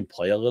to see him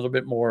play a little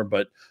bit more,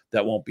 but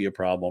that won't be a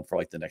problem for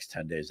like the next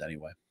 10 days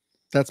anyway.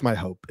 That's my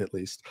hope, at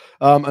least.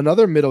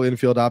 Another middle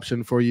infield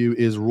option for you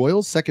is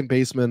Royals second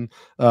baseman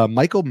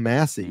Michael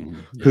Massey,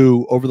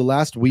 who over the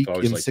last week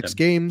in 6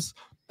 games,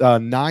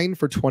 9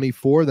 for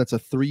 24. That's a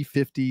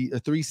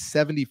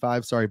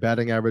 375,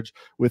 batting average,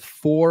 with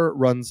 4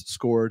 runs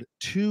scored,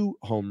 2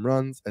 home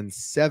runs, and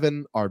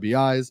 7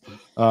 RBIs.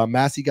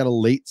 Massey got a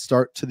late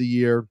start to the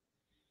year.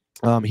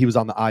 He was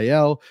on the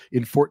IL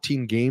in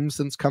 14 games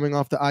since coming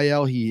off the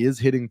IL. He is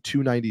hitting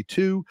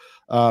 292.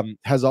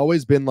 Has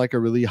always been like a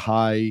really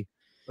high,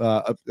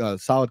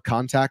 solid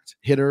contact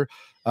hitter.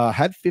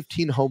 Had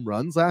 15 home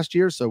runs last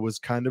year, so was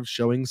kind of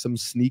showing some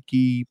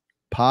sneaky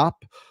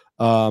pop.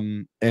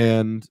 And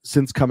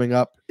since coming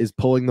up is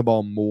pulling the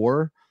ball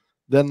more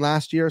than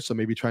last year, so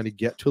maybe trying to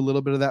get to a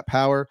little bit of that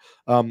power.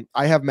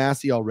 I have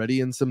Massey already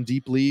in some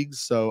deep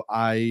leagues, so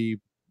I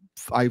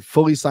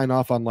fully sign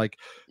off on, like,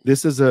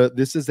 this is a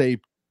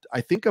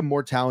I think a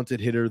more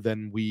talented hitter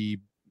than we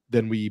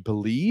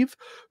believe,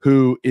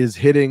 who is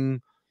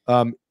hitting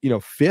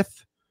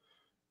 5th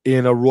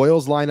in a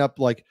Royals lineup,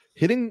 like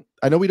hitting.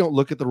 I know we don't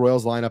look at the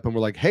Royals lineup and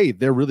we're like, hey,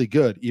 they're really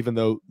good, even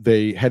though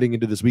they, heading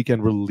into this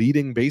weekend, were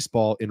leading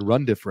baseball in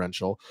run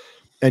differential,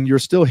 and you're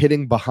still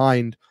hitting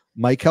behind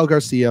Maikel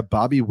Garcia,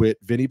 Bobby Witt,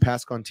 Vinny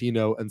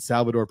Pasquantino, and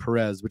Salvador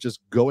Perez, which is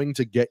going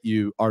to get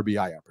you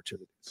RBI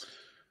opportunities.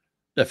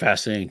 A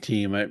fascinating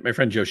team. My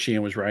friend Joe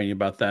Sheehan was writing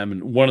about them,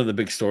 and one of the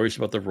big stories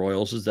about the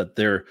Royals is that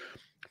their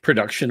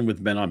production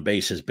with men on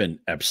base has been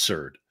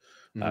absurd.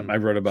 I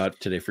wrote about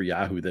today for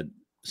Yahoo that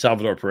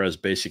Salvador Perez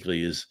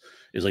basically is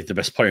like the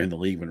best player in the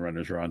league when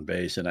runners are on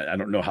base, and I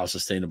don't know how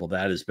sustainable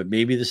that is, but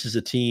maybe this is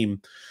a team.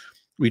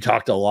 We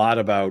talked a lot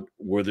about,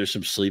 were there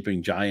some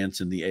sleeping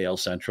giants in the AL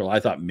Central? I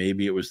thought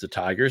maybe it was the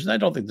Tigers, and I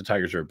don't think the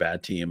Tigers are a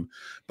bad team,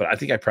 but I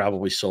think I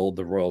probably sold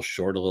the Royals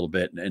short a little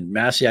bit. And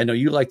Massey, I know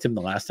you liked him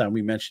the last time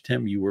we mentioned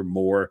him. You were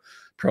more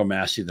pro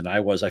Massey than I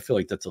was. I feel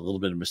like that's a little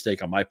bit of a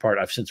mistake on my part.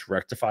 I've since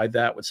rectified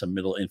that with some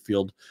middle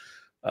infield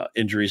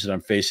injuries that I'm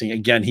facing.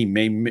 Again, he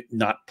may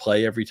not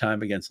play every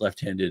time against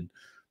left-handed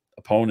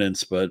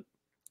opponents, but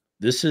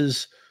this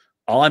is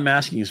All I'm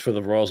asking is for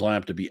the Royals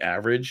lineup to be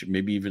average,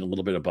 maybe even a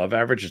little bit above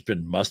average. It's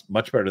been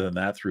much better than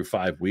that through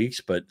 5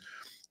 weeks. But,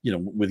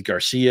 with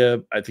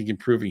Garcia, I think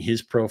improving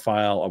his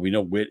profile. We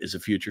know Witt is a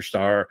future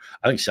star.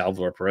 I think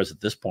Salvador Perez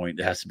at this point,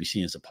 it has to be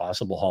seen as a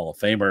possible Hall of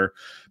Famer.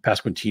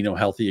 Pasquantino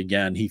healthy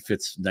again. He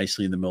fits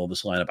nicely in the middle of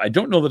this lineup. I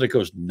don't know that it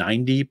goes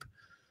 9 deep,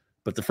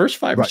 but the first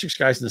 5 or 6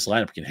 guys in this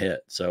lineup can hit.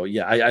 So,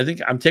 yeah, I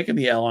think I'm taking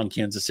the L on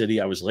Kansas City.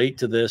 I was late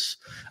to this.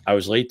 I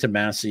was late to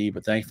Massey,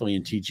 but thankfully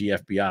in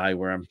TGFBI,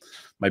 where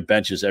my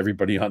bench is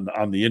everybody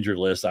on the injured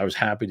list, I was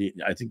happy to.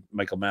 I think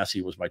Michael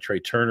Massey was my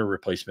Trae Turner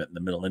replacement in the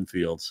middle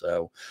infield.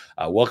 So,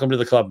 welcome to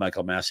the club,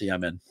 Michael Massey.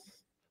 I'm in.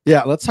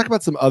 Yeah, let's talk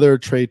about some other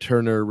Trae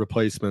Turner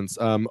replacements.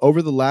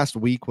 Over the last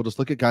week, we'll just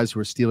look at guys who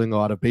are stealing a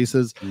lot of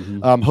bases.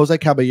 Jose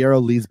Caballero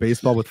leads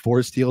baseball with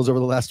 4 steals over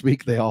the last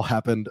week. They all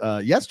happened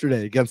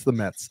yesterday against the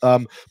Mets.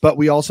 But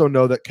we also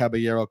know that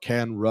Caballero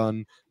can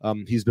run.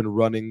 He's been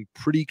running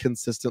pretty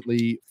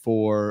consistently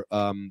for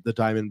the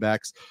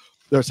Diamondbacks.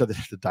 The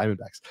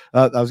Diamondbacks.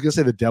 I was going to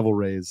say the Devil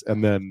Rays,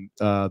 and then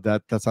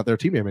that's not their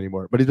team name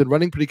anymore. But he's been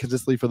running pretty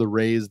consistently for the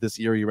Rays this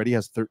year. He already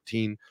has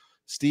 13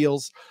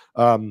 steals.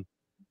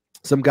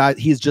 Some guy,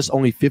 he's just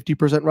only 50%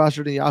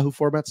 rostered in Yahoo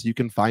format, so you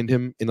can find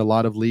him in a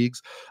lot of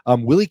leagues.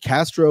 Willi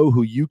Castro,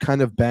 who you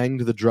kind of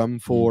banged the drum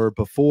for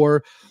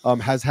before,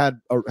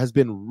 has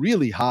been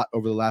really hot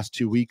over the last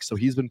 2 weeks, so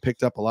he's been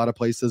picked up a lot of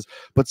places,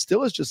 but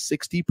still is just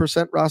 60%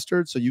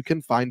 rostered, so you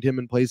can find him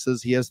in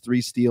places. He has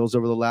 3 steals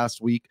over the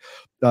last week.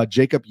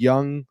 Jacob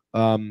Young,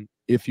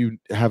 if you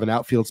have an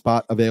outfield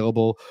spot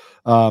available,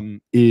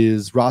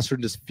 is rostered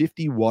in just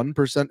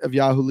 51% of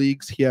Yahoo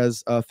leagues. He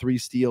has 3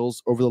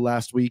 steals over the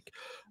last week.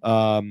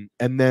 And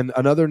then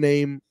another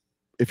name,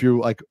 if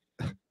you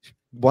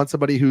want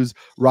somebody who's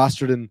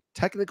rostered in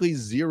technically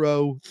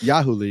 0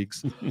 Yahoo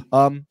leagues,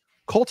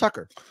 Cole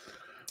Tucker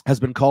has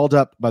been called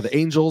up by the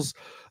Angels.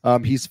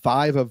 He's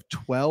 5 of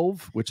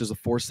 12, which is a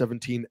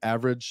 417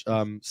 average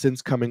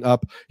since coming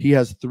up. He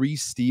has 3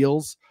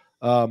 steals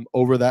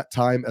over that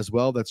time as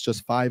well. That's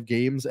just 5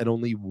 games and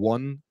only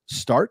 1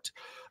 start.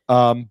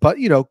 But,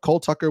 Cole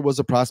Tucker was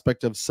a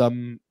prospect of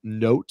some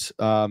note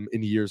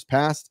in years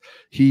past.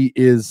 He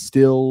is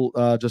still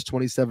just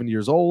 27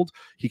 years old.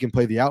 He can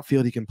play the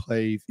outfield. He can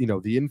play,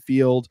 the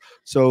infield.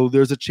 So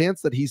there's a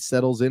chance that he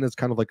settles in as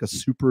kind of like a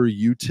super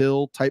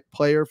util type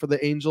player for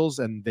the Angels,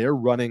 and they're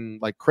running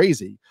like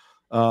crazy.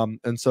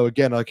 And so,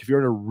 again, if you're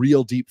in a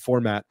real deep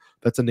format,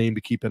 that's a name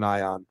to keep an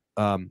eye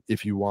on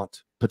if you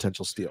want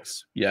potential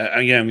steals. Yeah,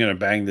 again, I'm going to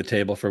bang the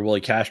table for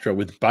Willi Castro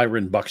with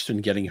Byron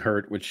Buxton getting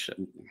hurt, which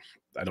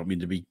I don't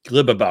mean to be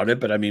glib about it,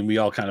 but I mean, we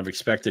all kind of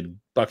expected.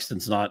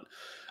 Buxton's not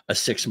a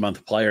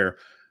 6-month player.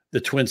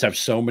 The Twins have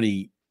so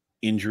many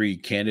injury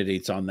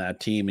candidates on that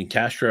team, and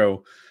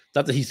Castro,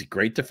 not that he's a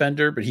great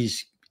defender, but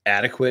he's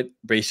adequate.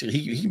 Basically,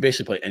 he can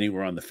basically play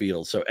anywhere on the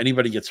field. So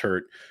anybody gets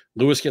hurt,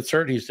 Lewis gets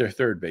hurt, he's their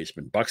third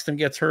baseman. Buxton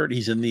gets hurt,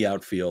 he's in the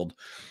outfield.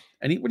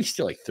 And he's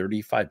still like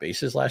 35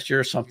 bases last year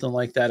or something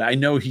like that. I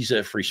know he's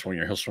a free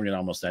swinger. He'll swing at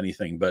almost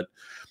anything, but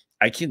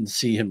I can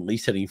see him at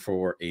least hitting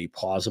for a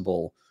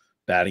plausible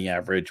batting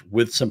average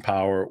with some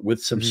power,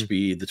 with some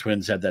speed. The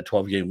Twins had that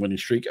 12-game winning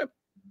streak. A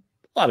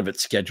lot of it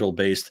schedule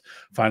based,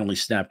 finally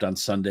snapped on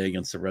Sunday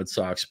against the Red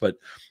Sox, but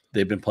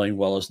they've been playing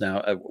well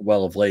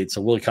of late. So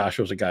Willi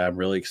Castro is a guy I'm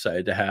really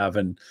excited to have.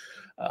 And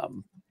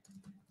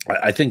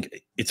I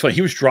think it's funny.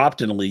 He was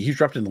dropped in the league. He was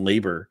dropped in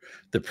labor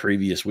the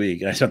previous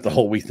week. And I spent the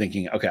whole week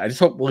thinking, okay, I just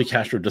hope Willi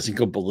Castro doesn't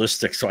go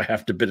ballistic, so I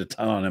have to bid a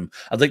ton on him.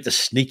 I'd like to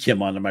sneak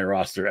him onto my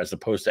roster as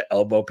opposed to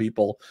elbow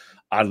people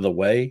out of the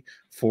way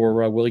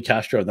for Willi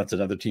Castro. And that's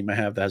another team I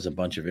have that has a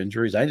bunch of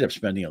injuries. I ended up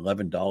spending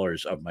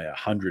 $11 of my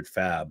 100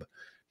 fab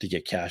to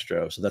get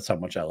Castro. So that's how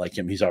much I like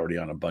him. He's already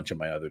on a bunch of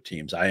my other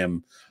teams. I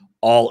am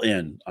all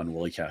in on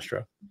Willi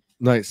Castro.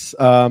 Nice.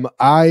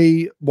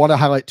 I want to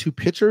highlight 2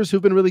 pitchers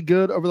who've been really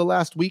good over the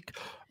last week.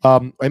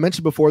 I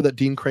mentioned before that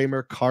Dean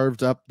Kremer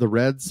carved up the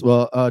Reds.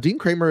 Well, Dean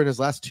Kremer in his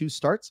last 2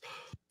 starts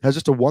has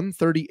just a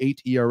 1.38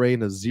 ERA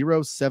and a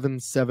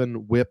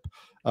 0.77 WHIP.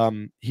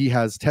 He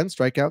has 10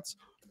 strikeouts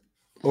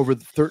over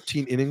the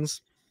 13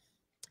 innings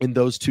in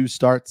those 2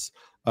 starts.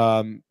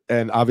 And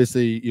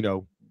obviously,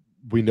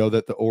 we know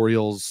that the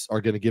Orioles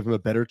are going to give him a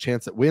better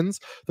chance at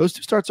wins. Those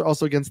 2 starts are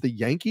also against the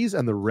Yankees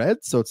and the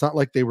Reds, so it's not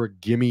like they were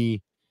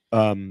gimme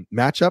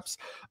matchups.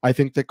 I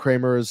think that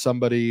Kremer is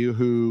somebody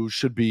who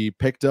should be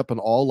picked up in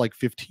all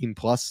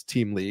 15+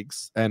 team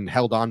leagues and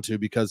held on to,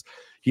 because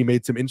he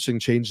made some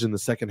interesting changes in the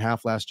second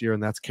half last year,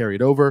 and that's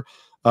carried over.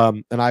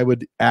 And I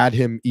would add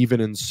him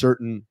even in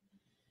certain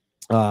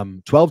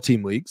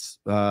 12-team leagues,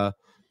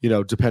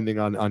 depending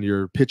on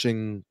your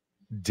pitching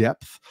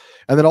depth.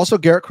 And then also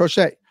Garrett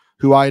Crochet,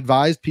 who I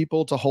advise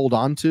people to hold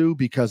on to,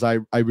 because I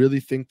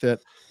really think that,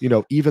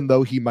 even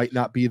though he might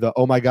not be the,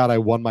 oh my God, I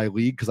won my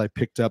league because I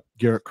picked up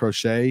Garrett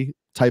Crochet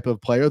type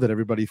of player that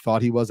everybody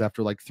thought he was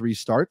after 3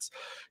 starts,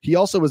 he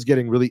also was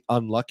getting really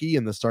unlucky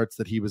in the starts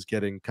that he was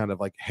getting kind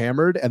of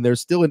hammered. And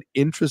there's still an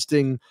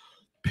interesting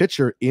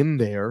pitcher in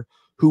there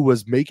who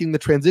was making the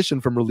transition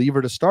from reliever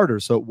to starter.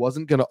 So it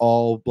wasn't going to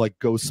all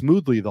go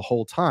smoothly the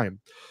whole time.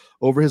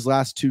 over his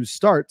last 2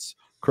 starts,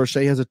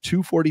 Crochet has a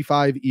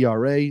 2.45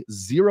 ERA,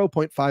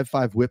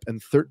 0.55 WHIP,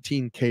 and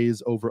 13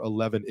 Ks over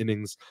 11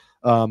 innings.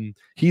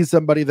 He's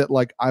somebody that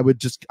like I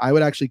would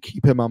actually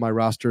keep him on my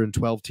roster in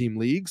 12-team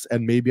leagues,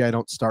 and maybe I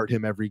don't start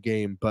him every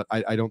game, but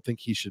I don't think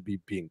he should be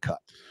being cut.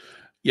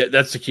 Yeah,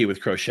 that's the key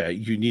with Crochet.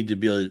 You need to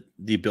be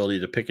the ability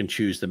to pick and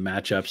choose the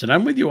matchups. And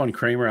I'm with you on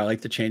Kremer. I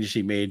like the changes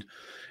he made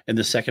in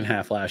the second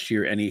half last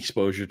year. Any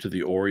exposure to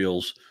the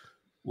Orioles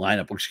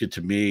lineup looks good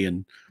to me.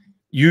 And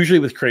usually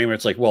with Kremer,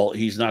 it's like, well,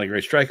 he's not a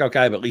great strikeout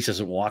guy, but at least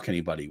doesn't walk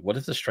anybody. What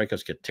if the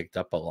strikeouts get ticked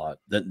up a lot?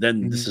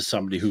 Then this is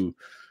somebody who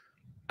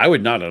I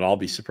would not at all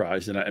be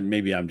surprised. And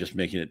maybe I'm just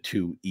making it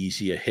too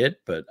easy a hit,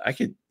 but I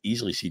could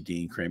easily see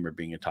Dean Kremer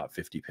being a top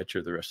 50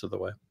 pitcher the rest of the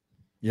way.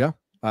 Yeah,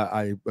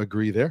 I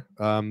agree there.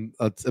 I mean,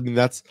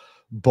 that's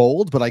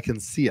bold, but I can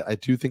see it. I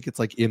do think it's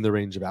like in the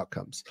range of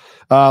outcomes.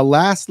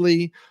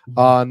 Lastly,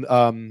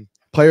 on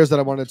players that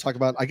I wanted to talk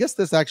about, I guess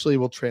this actually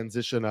will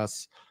transition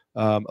us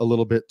a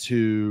little bit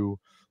to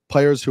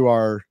players who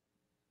are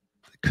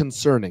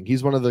concerning.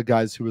 He's one of the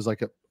guys who was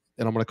like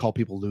and I'm going to call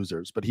people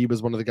losers, but he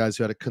was one of the guys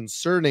who had a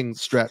concerning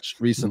stretch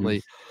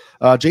recently.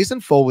 Jason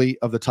Foley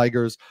of the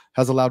Tigers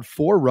has allowed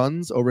 4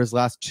 runs over his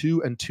last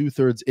 2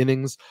 2/3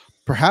 innings.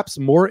 Perhaps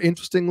more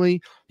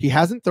interestingly, he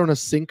hasn't thrown a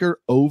sinker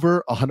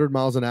over 100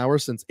 miles an hour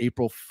since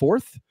April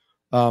 4th.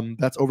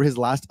 That's over his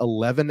last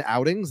 11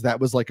 outings. That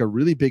was like a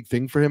really big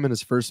thing for him in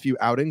his first few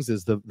outings,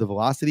 is the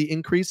velocity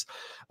increase.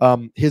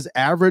 His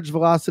average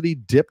velocity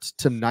dipped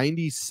to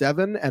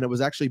 97, and it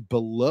was actually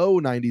below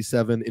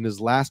 97 in his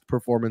last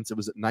performance. It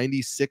was at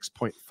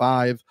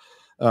 96.5.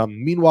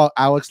 Meanwhile,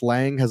 Alex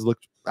Lang has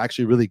looked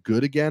actually really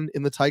good again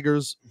in the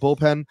Tigers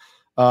bullpen.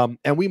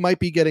 And we might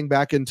be getting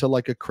back into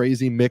like a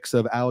crazy mix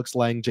of Alex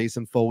Lang,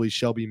 Jason Foley,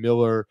 Shelby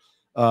Miller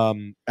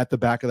at the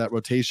back of that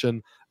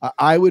rotation.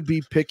 I would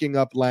be picking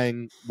up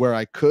Lang where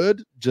I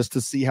could, just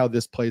to see how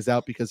this plays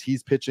out, because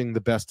he's pitching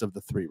the best of the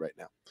 3 right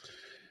now.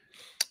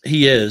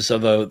 He is,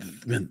 although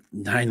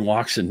 9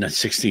 walks and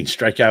 16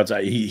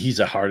 strikeouts. He's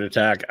a heart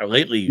attack.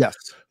 Lately, yes,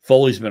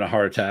 Foley's been a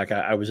heart attack.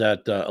 I was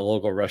at a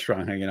local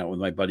restaurant hanging out with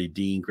my buddy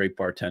Dean, great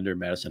bartender,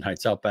 Madison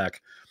Heights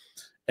Outback,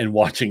 and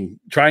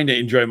trying to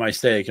enjoy my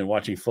steak and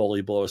watching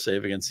Foley blow a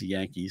save against the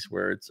Yankees,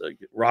 where it's a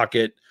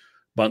rocket,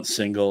 bunt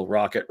single,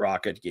 rocket,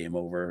 game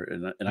over.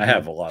 And I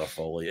have a lot of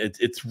Foley.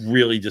 It's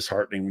really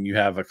disheartening when you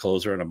have a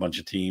closer on a bunch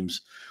of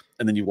teams,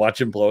 and then you watch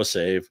him blow a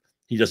save.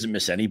 He doesn't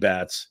miss any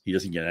bats. He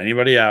doesn't get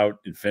anybody out.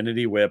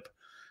 Infinity whip.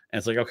 And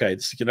it's like, okay,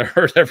 this is going to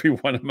hurt every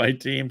one of my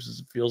teams, as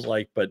it feels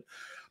like. But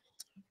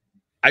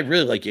I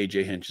really like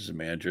AJ Hinch as a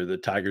manager. The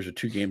Tigers are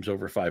 2 games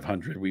over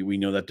 500. We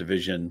know that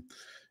division.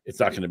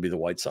 It's not going to be the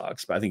White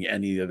Sox, but I think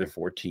any of the other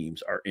 4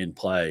 teams are in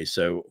play.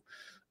 So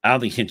I don't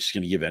think Hinch is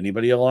going to give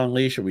anybody a long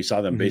leash. Or we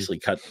saw them basically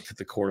cut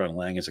the cord on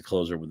Lang as a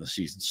closer when the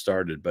season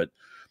started. But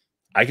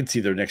I can see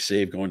their next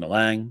save going to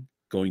Lang,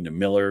 going to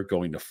Miller,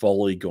 going to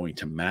Foley, going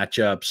to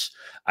matchups.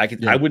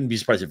 I wouldn't be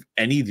surprised if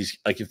any of these,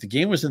 like if the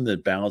game was in the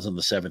balance in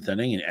the 7th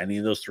inning and any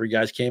of those 3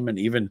 guys came in,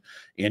 even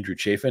Andrew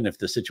Chafin, if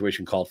the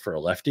situation called for a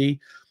lefty.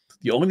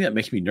 The only thing that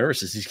makes me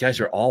nervous is these guys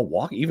are all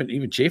walking.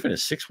 Even Chafin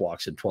has 6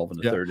 walks in 12 in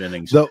the 3rd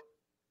innings. So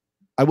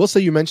I will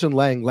say, you mentioned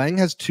Lang. Lang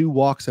has 2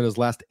 walks in his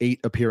last 8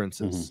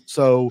 appearances.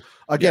 So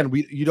again,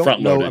 you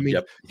don't know. I mean,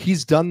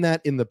 he's done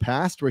that in the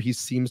past where he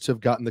seems to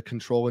have gotten the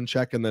control in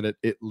check and then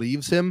it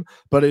leaves him.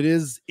 But it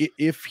is,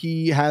 if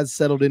he has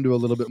settled into a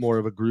little bit more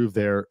of a groove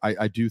there,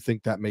 I do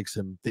think that makes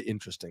him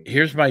interesting.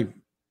 Here's my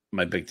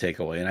big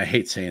takeaway, and I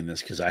hate saying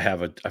this because I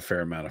have a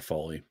fair amount of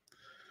Foley.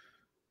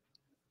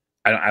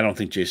 I don't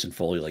think Jason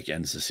Foley like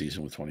ends the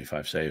season with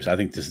 25 saves. I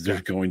think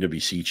there's going to be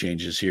sea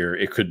changes here.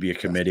 It could be a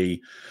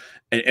committee.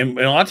 And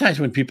a lot of times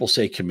when people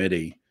say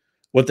committee,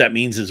 what that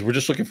means is we're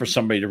just looking for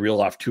somebody to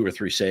reel off 2 or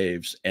 3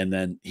 saves, and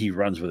then he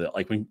runs with it.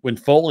 Like when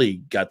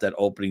Foley got that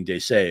opening day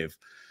save,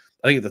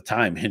 I think at the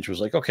time Hinch was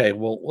like, okay,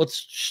 well,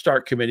 let's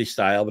start committee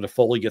style, but if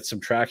Foley gets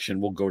some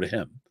traction, we'll go to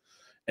him.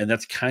 And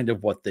that's kind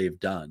of what they've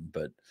done.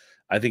 But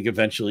I think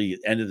eventually,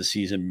 end of the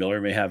season,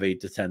 Miller may have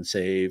 8 to 10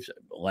 saves.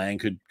 Lang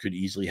could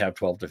easily have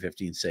 12 to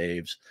 15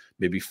 saves.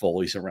 Maybe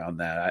Foley's around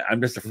that.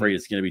 I'm just afraid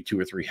it's going to be 2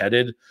 or 3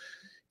 headed.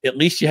 At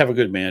least you have a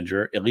good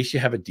manager. At least you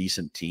have a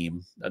decent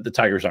team. The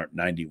Tigers aren't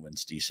 90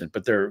 wins decent,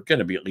 but they're going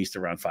to be at least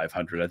around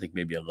 500. I think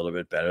maybe a little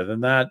bit better than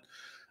that.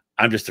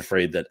 I'm just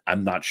afraid that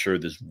I'm not sure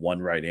there's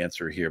one right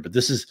answer here. But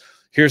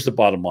here's the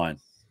bottom line.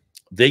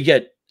 They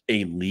get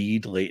a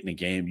lead late in the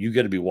game. You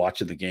got to be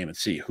watching the game and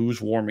see who's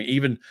warming.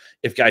 Even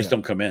if guys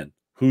don't come in,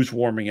 who's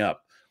warming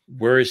up?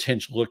 Where is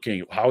Hinch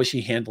looking? How is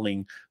he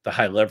handling the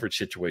high leverage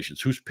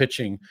situations? Who's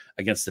pitching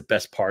against the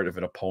best part of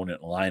an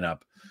opponent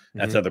lineup?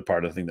 That's another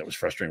part of the thing that was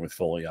frustrating with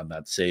Foley on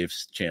that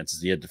saves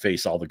chances. He had to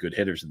face all the good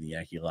hitters in the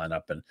Yankee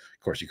lineup, and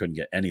of course he couldn't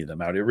get any of them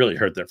out. It really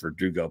hurt that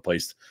Verdugo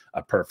placed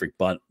a perfect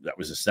bunt that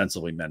was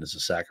ostensibly meant as a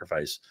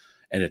sacrifice,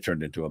 and it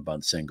turned into a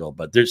bunt single.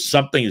 But there's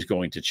something is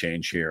going to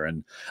change here,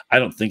 and I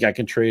don't think I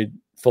can trade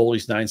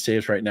Foley's 9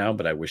 saves right now,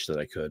 but I wish that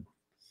I could.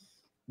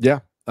 Yeah.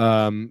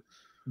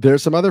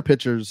 there's some other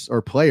pitchers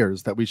or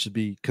players that we should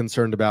be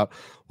concerned about.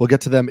 We'll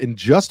get to them in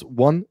just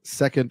 1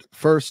 second.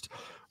 First,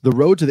 the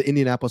road to the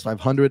Indianapolis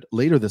 500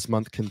 later this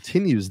month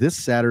continues this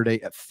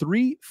Saturday at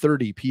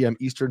 3:30 p.m.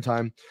 Eastern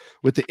Time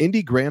with the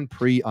Indy Grand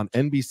Prix on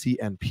NBC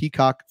and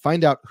Peacock.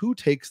 Find out who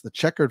takes the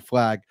checkered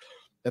flag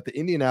at the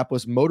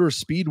Indianapolis Motor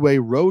Speedway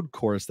Road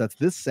Course. That's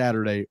this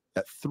Saturday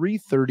at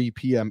 3:30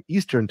 p.m.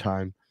 Eastern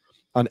Time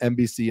on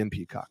NBC and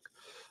Peacock.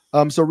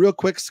 So real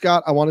quick,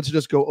 Scott, I wanted to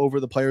just go over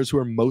the players who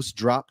are most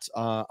dropped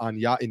in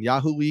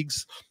Yahoo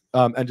leagues,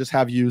 and just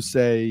have you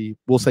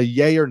we'll say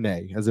yay or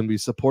nay, as in we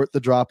support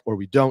the drop or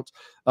we don't.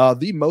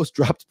 The most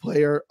dropped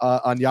player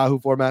on Yahoo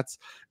formats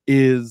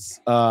is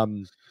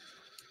Alek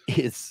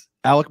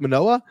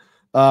Manoah.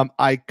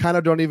 I kind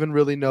of don't even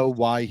really know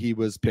why he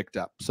was picked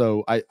up.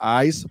 So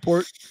I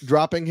support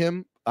dropping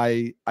him.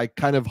 I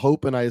kind of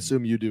hope, and I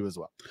assume you do as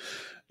well.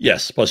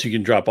 Yes. Plus, you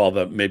can drop all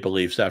the Maple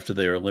Leafs after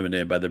they were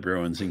eliminated by the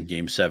Bruins in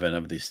Game 7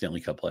 of the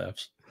Stanley Cup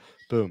playoffs.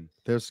 Boom.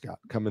 There's Scott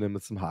coming in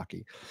with some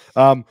hockey.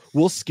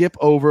 We'll skip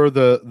over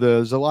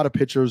there's a lot of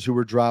pitchers who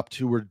were dropped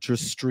who were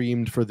just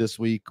streamed for this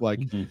week, like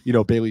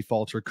Bailey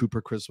Falter,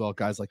 Cooper Criswell,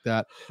 guys like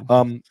that.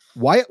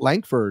 Wyatt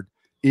Langford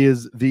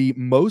is the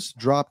most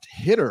dropped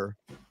hitter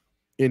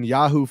in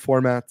Yahoo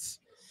formats.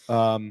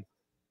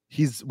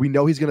 We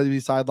know he's going to be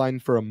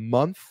sidelined for a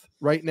month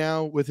right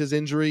now with his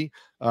injury.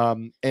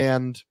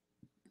 And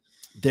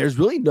there's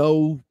really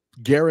no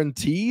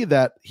guarantee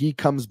that he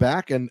comes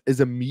back and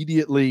is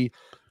immediately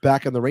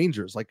back in the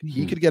Rangers. Like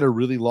he could get a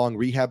really long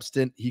rehab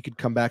stint. He could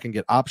come back and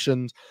get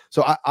optioned.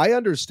 So I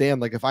understand,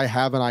 like if I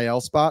have an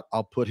IL spot,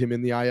 I'll put him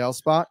in the IL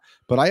spot,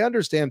 but I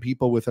understand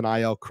people with an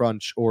IL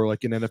crunch or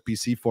like in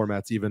NFBC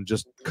formats, even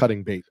just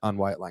cutting bait on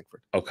Wyatt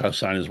Langford. Okay,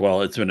 sign as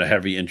well. It's been a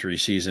heavy injury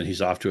season.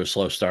 He's off to a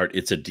slow start.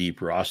 It's a deep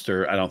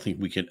roster. I don't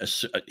think we can,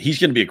 he's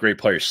going to be a great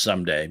player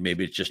someday.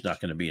 Maybe it's just not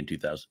going to be in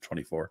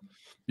 2024.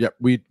 Yep,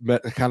 we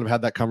kind of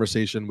had that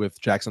conversation with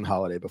Jackson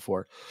Holiday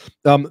before.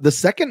 The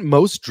second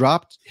most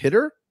dropped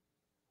hitter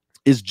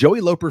is Joey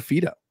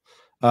Loperfido,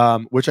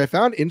 which I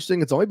found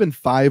interesting. It's only been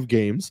 5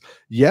 games.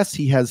 Yes,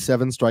 he has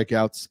 7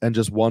 strikeouts and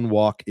just 1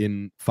 walk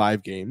in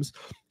 5 games.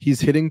 He's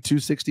hitting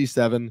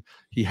 .267.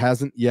 He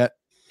hasn't yet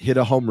hit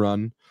a home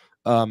run.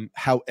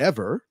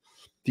 However,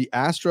 the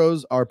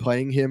Astros are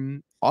playing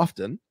him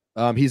often.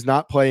 He's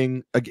not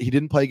playing. He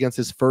didn't play against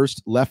his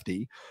first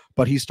lefty,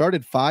 but he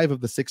started 5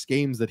 of the 6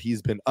 games that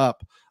he's been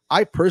up.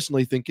 I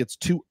personally think it's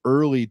too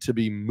early to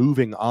be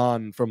moving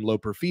on from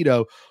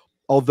Loperfido,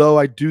 although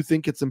I do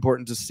think it's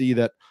important to see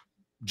that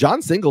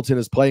John Singleton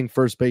is playing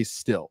first base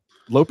still.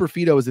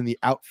 Loperfido is in the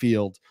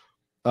outfield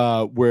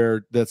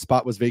where the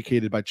spot was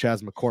vacated by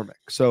Chas McCormick.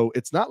 So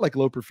it's not like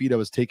Loperfido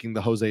is taking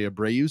the Jose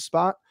Abreu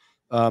spot.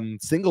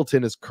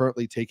 Singleton is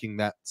currently taking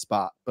that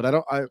spot, but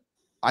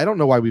I don't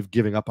know why we've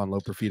given up on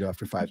Loperfido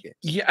after 5 games.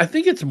 Yeah, I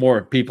think it's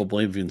more people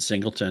believe in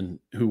Singleton,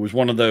 who was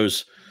one of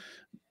those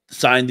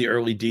signed the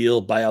early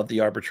deal, buy out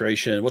the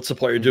arbitration. What's the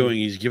player doing?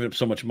 He's giving up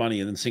so much money,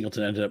 and then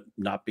Singleton ended up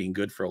not being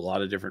good for a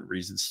lot of different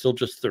reasons. Still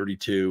just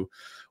 32,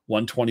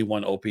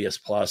 121 OPS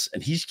plus,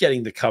 and he's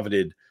getting the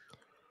coveted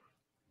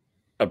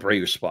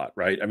Abreu spot,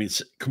 right? I mean,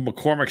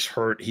 McCormick's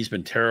hurt. He's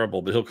been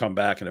terrible, but he'll come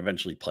back and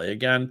eventually play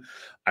again.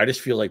 I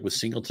just feel like with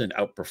Singleton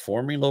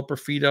outperforming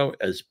Loperfido,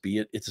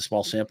 it's a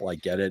small sample. I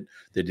get it.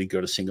 They did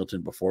go to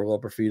Singleton before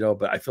Loperfido,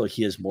 but I feel like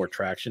he has more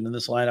traction in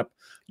this lineup,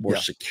 more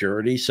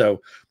security. So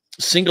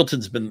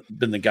Singleton's been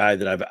the guy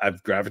that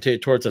I've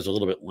gravitated towards. I was a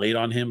little bit late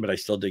on him, but I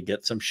still did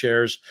get some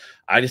shares.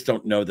 I just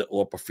don't know that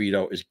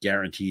Loperfido is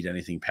guaranteed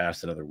anything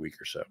past another week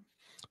or so.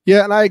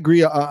 Yeah, and I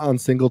agree on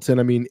Singleton.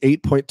 I mean,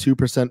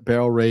 8.2%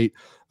 barrel rate.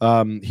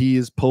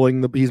 He's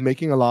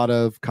making a lot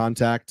of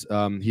contact.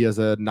 He has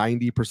a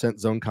 90%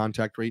 zone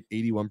contact rate,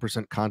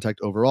 81%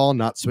 contact overall,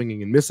 not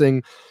swinging and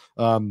missing.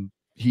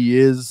 He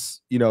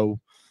is,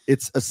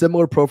 it's a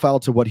similar profile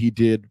to what he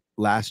did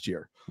last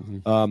year.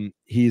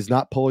 He's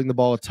not pulling the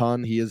ball a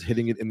ton. He is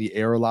hitting it in the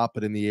air a lot,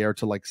 but in the air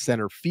to like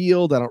center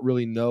field. I don't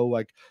really know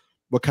like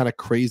what kind of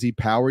crazy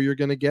power you're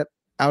going to get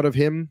out of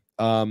him.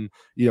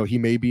 He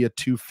may be a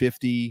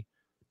 250,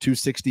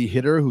 260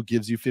 hitter who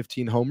gives you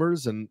 15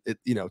 homers. And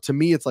to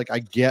me, it's like, I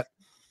get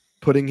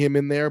putting him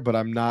in there, but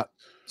I'm not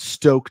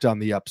stoked on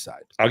the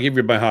upside. I'll give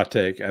you my hot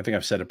take. I think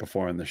I've said it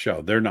before on the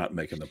show. They're not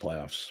making the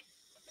playoffs.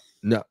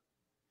 No.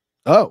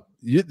 Oh,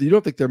 you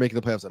don't think they're making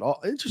the playoffs at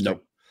all? Interesting.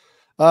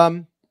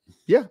 Nope.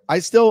 Yeah, I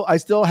still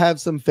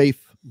have some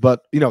faith,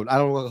 but I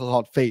don't want to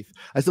call it faith.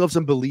 I still have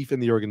some belief in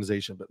the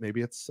organization, but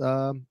maybe it's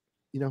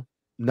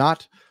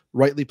not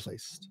rightly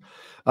placed.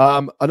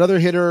 Another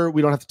hitter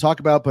we don't have to talk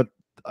about, but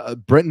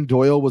Brenton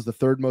Doyle was the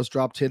 3rd most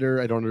dropped hitter.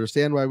 I don't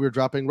understand why we're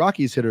dropping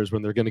Rockies hitters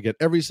when they're going to get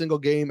every single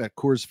game at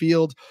Coors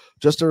Field.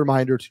 Just a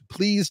reminder to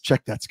please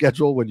check that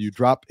schedule when you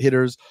drop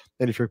hitters.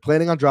 And if you're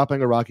planning on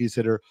dropping a Rockies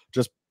hitter,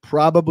 just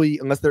probably,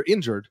 unless they're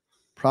injured,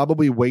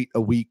 probably wait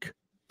a week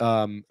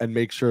and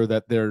make sure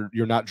that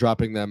you're not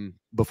dropping them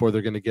before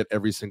they're going to get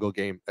every single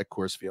game at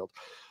Coors Field.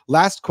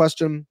 Last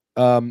question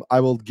I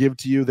will give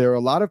to you. There are a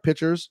lot of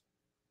pitchers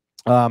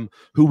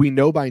who we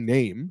know by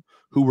name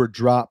who were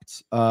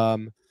dropped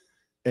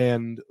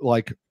and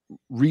like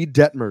Reid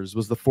Detmers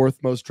was the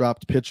 4th most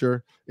dropped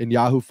pitcher in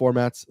Yahoo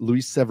formats.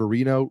 Luis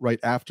Severino right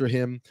after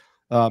him.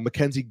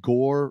 Mackenzie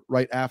Gore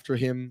right after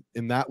him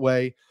in that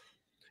way.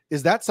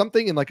 Is that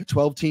something in like a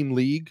 12-team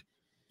league?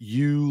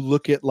 You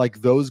look at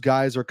like those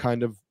guys are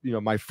kind of,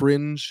 my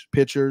fringe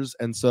pitchers.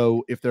 And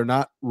so if they're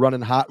not running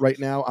hot right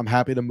now, I'm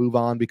happy to move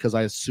on because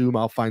I assume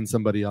I'll find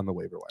somebody on the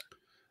waiver wire.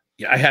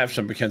 Yeah, I have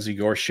some Mackenzie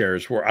Gore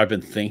shares where I've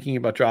been thinking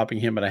about dropping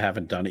him, but I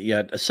haven't done it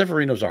yet.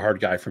 Severino's a hard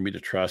guy for me to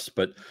trust,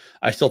 but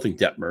I still think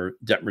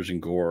Detmers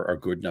and Gore are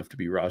good enough to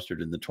be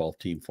rostered in the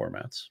 12-team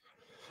formats.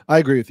 I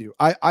agree with you.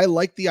 I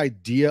like the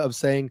idea of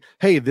saying,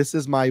 hey, this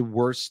is my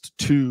worst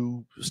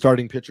 2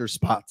 starting pitcher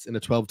spots in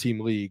a 12-team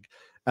league,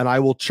 and I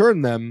will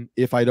churn them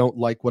if I don't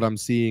like what I'm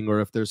seeing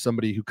or if there's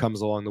somebody who comes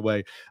along the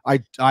way.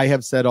 I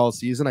have said all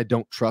season I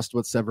don't trust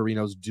what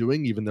Severino's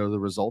doing, even though the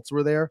results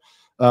were there.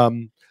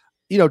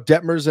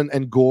 Detmers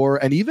and Gore,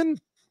 and even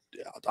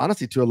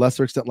honestly to a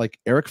lesser extent like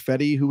Eric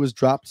Fetty, who was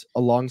dropped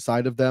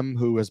alongside of them,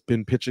 who has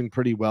been pitching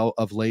pretty well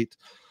of late.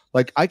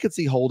 Like I could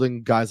see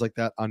holding guys like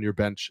that on your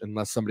bench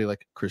unless somebody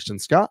like Christian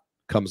Scott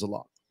comes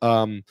along.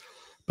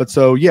 But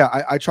so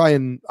yeah, I try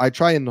and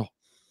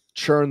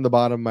churn the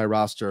bottom of my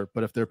roster.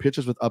 But if there are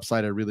pitchers with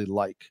upside I really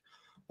like,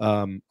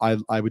 I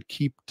would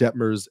keep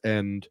Detmers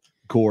and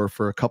Gore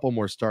for a couple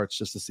more starts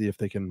just to see if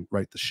they can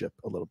right the ship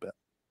a little bit.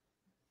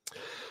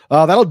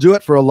 That'll do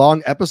it for a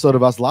long episode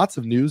of us. Lots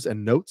of news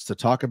and notes to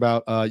talk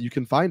about. You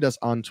can find us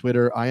on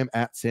Twitter. I am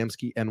at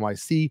Samsky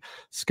NYC.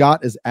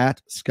 Scott is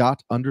at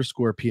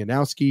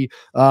Scott_Pianowski.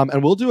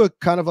 And we'll do a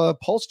kind of a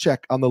pulse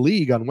check on the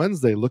league on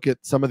Wednesday. Look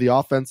at some of the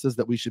offenses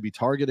that we should be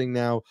targeting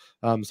now.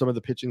 Some of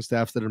the pitching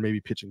staffs that are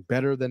maybe pitching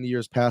better than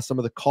years past. Some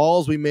of the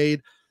calls we made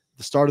at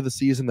the start of the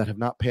season that have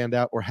not panned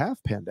out or have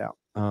panned out.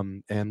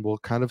 And we'll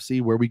kind of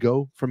see where we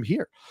go from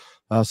here.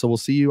 So we'll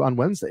see you on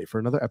Wednesday for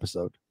another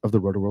episode of the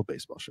Rotoworld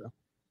Baseball Show.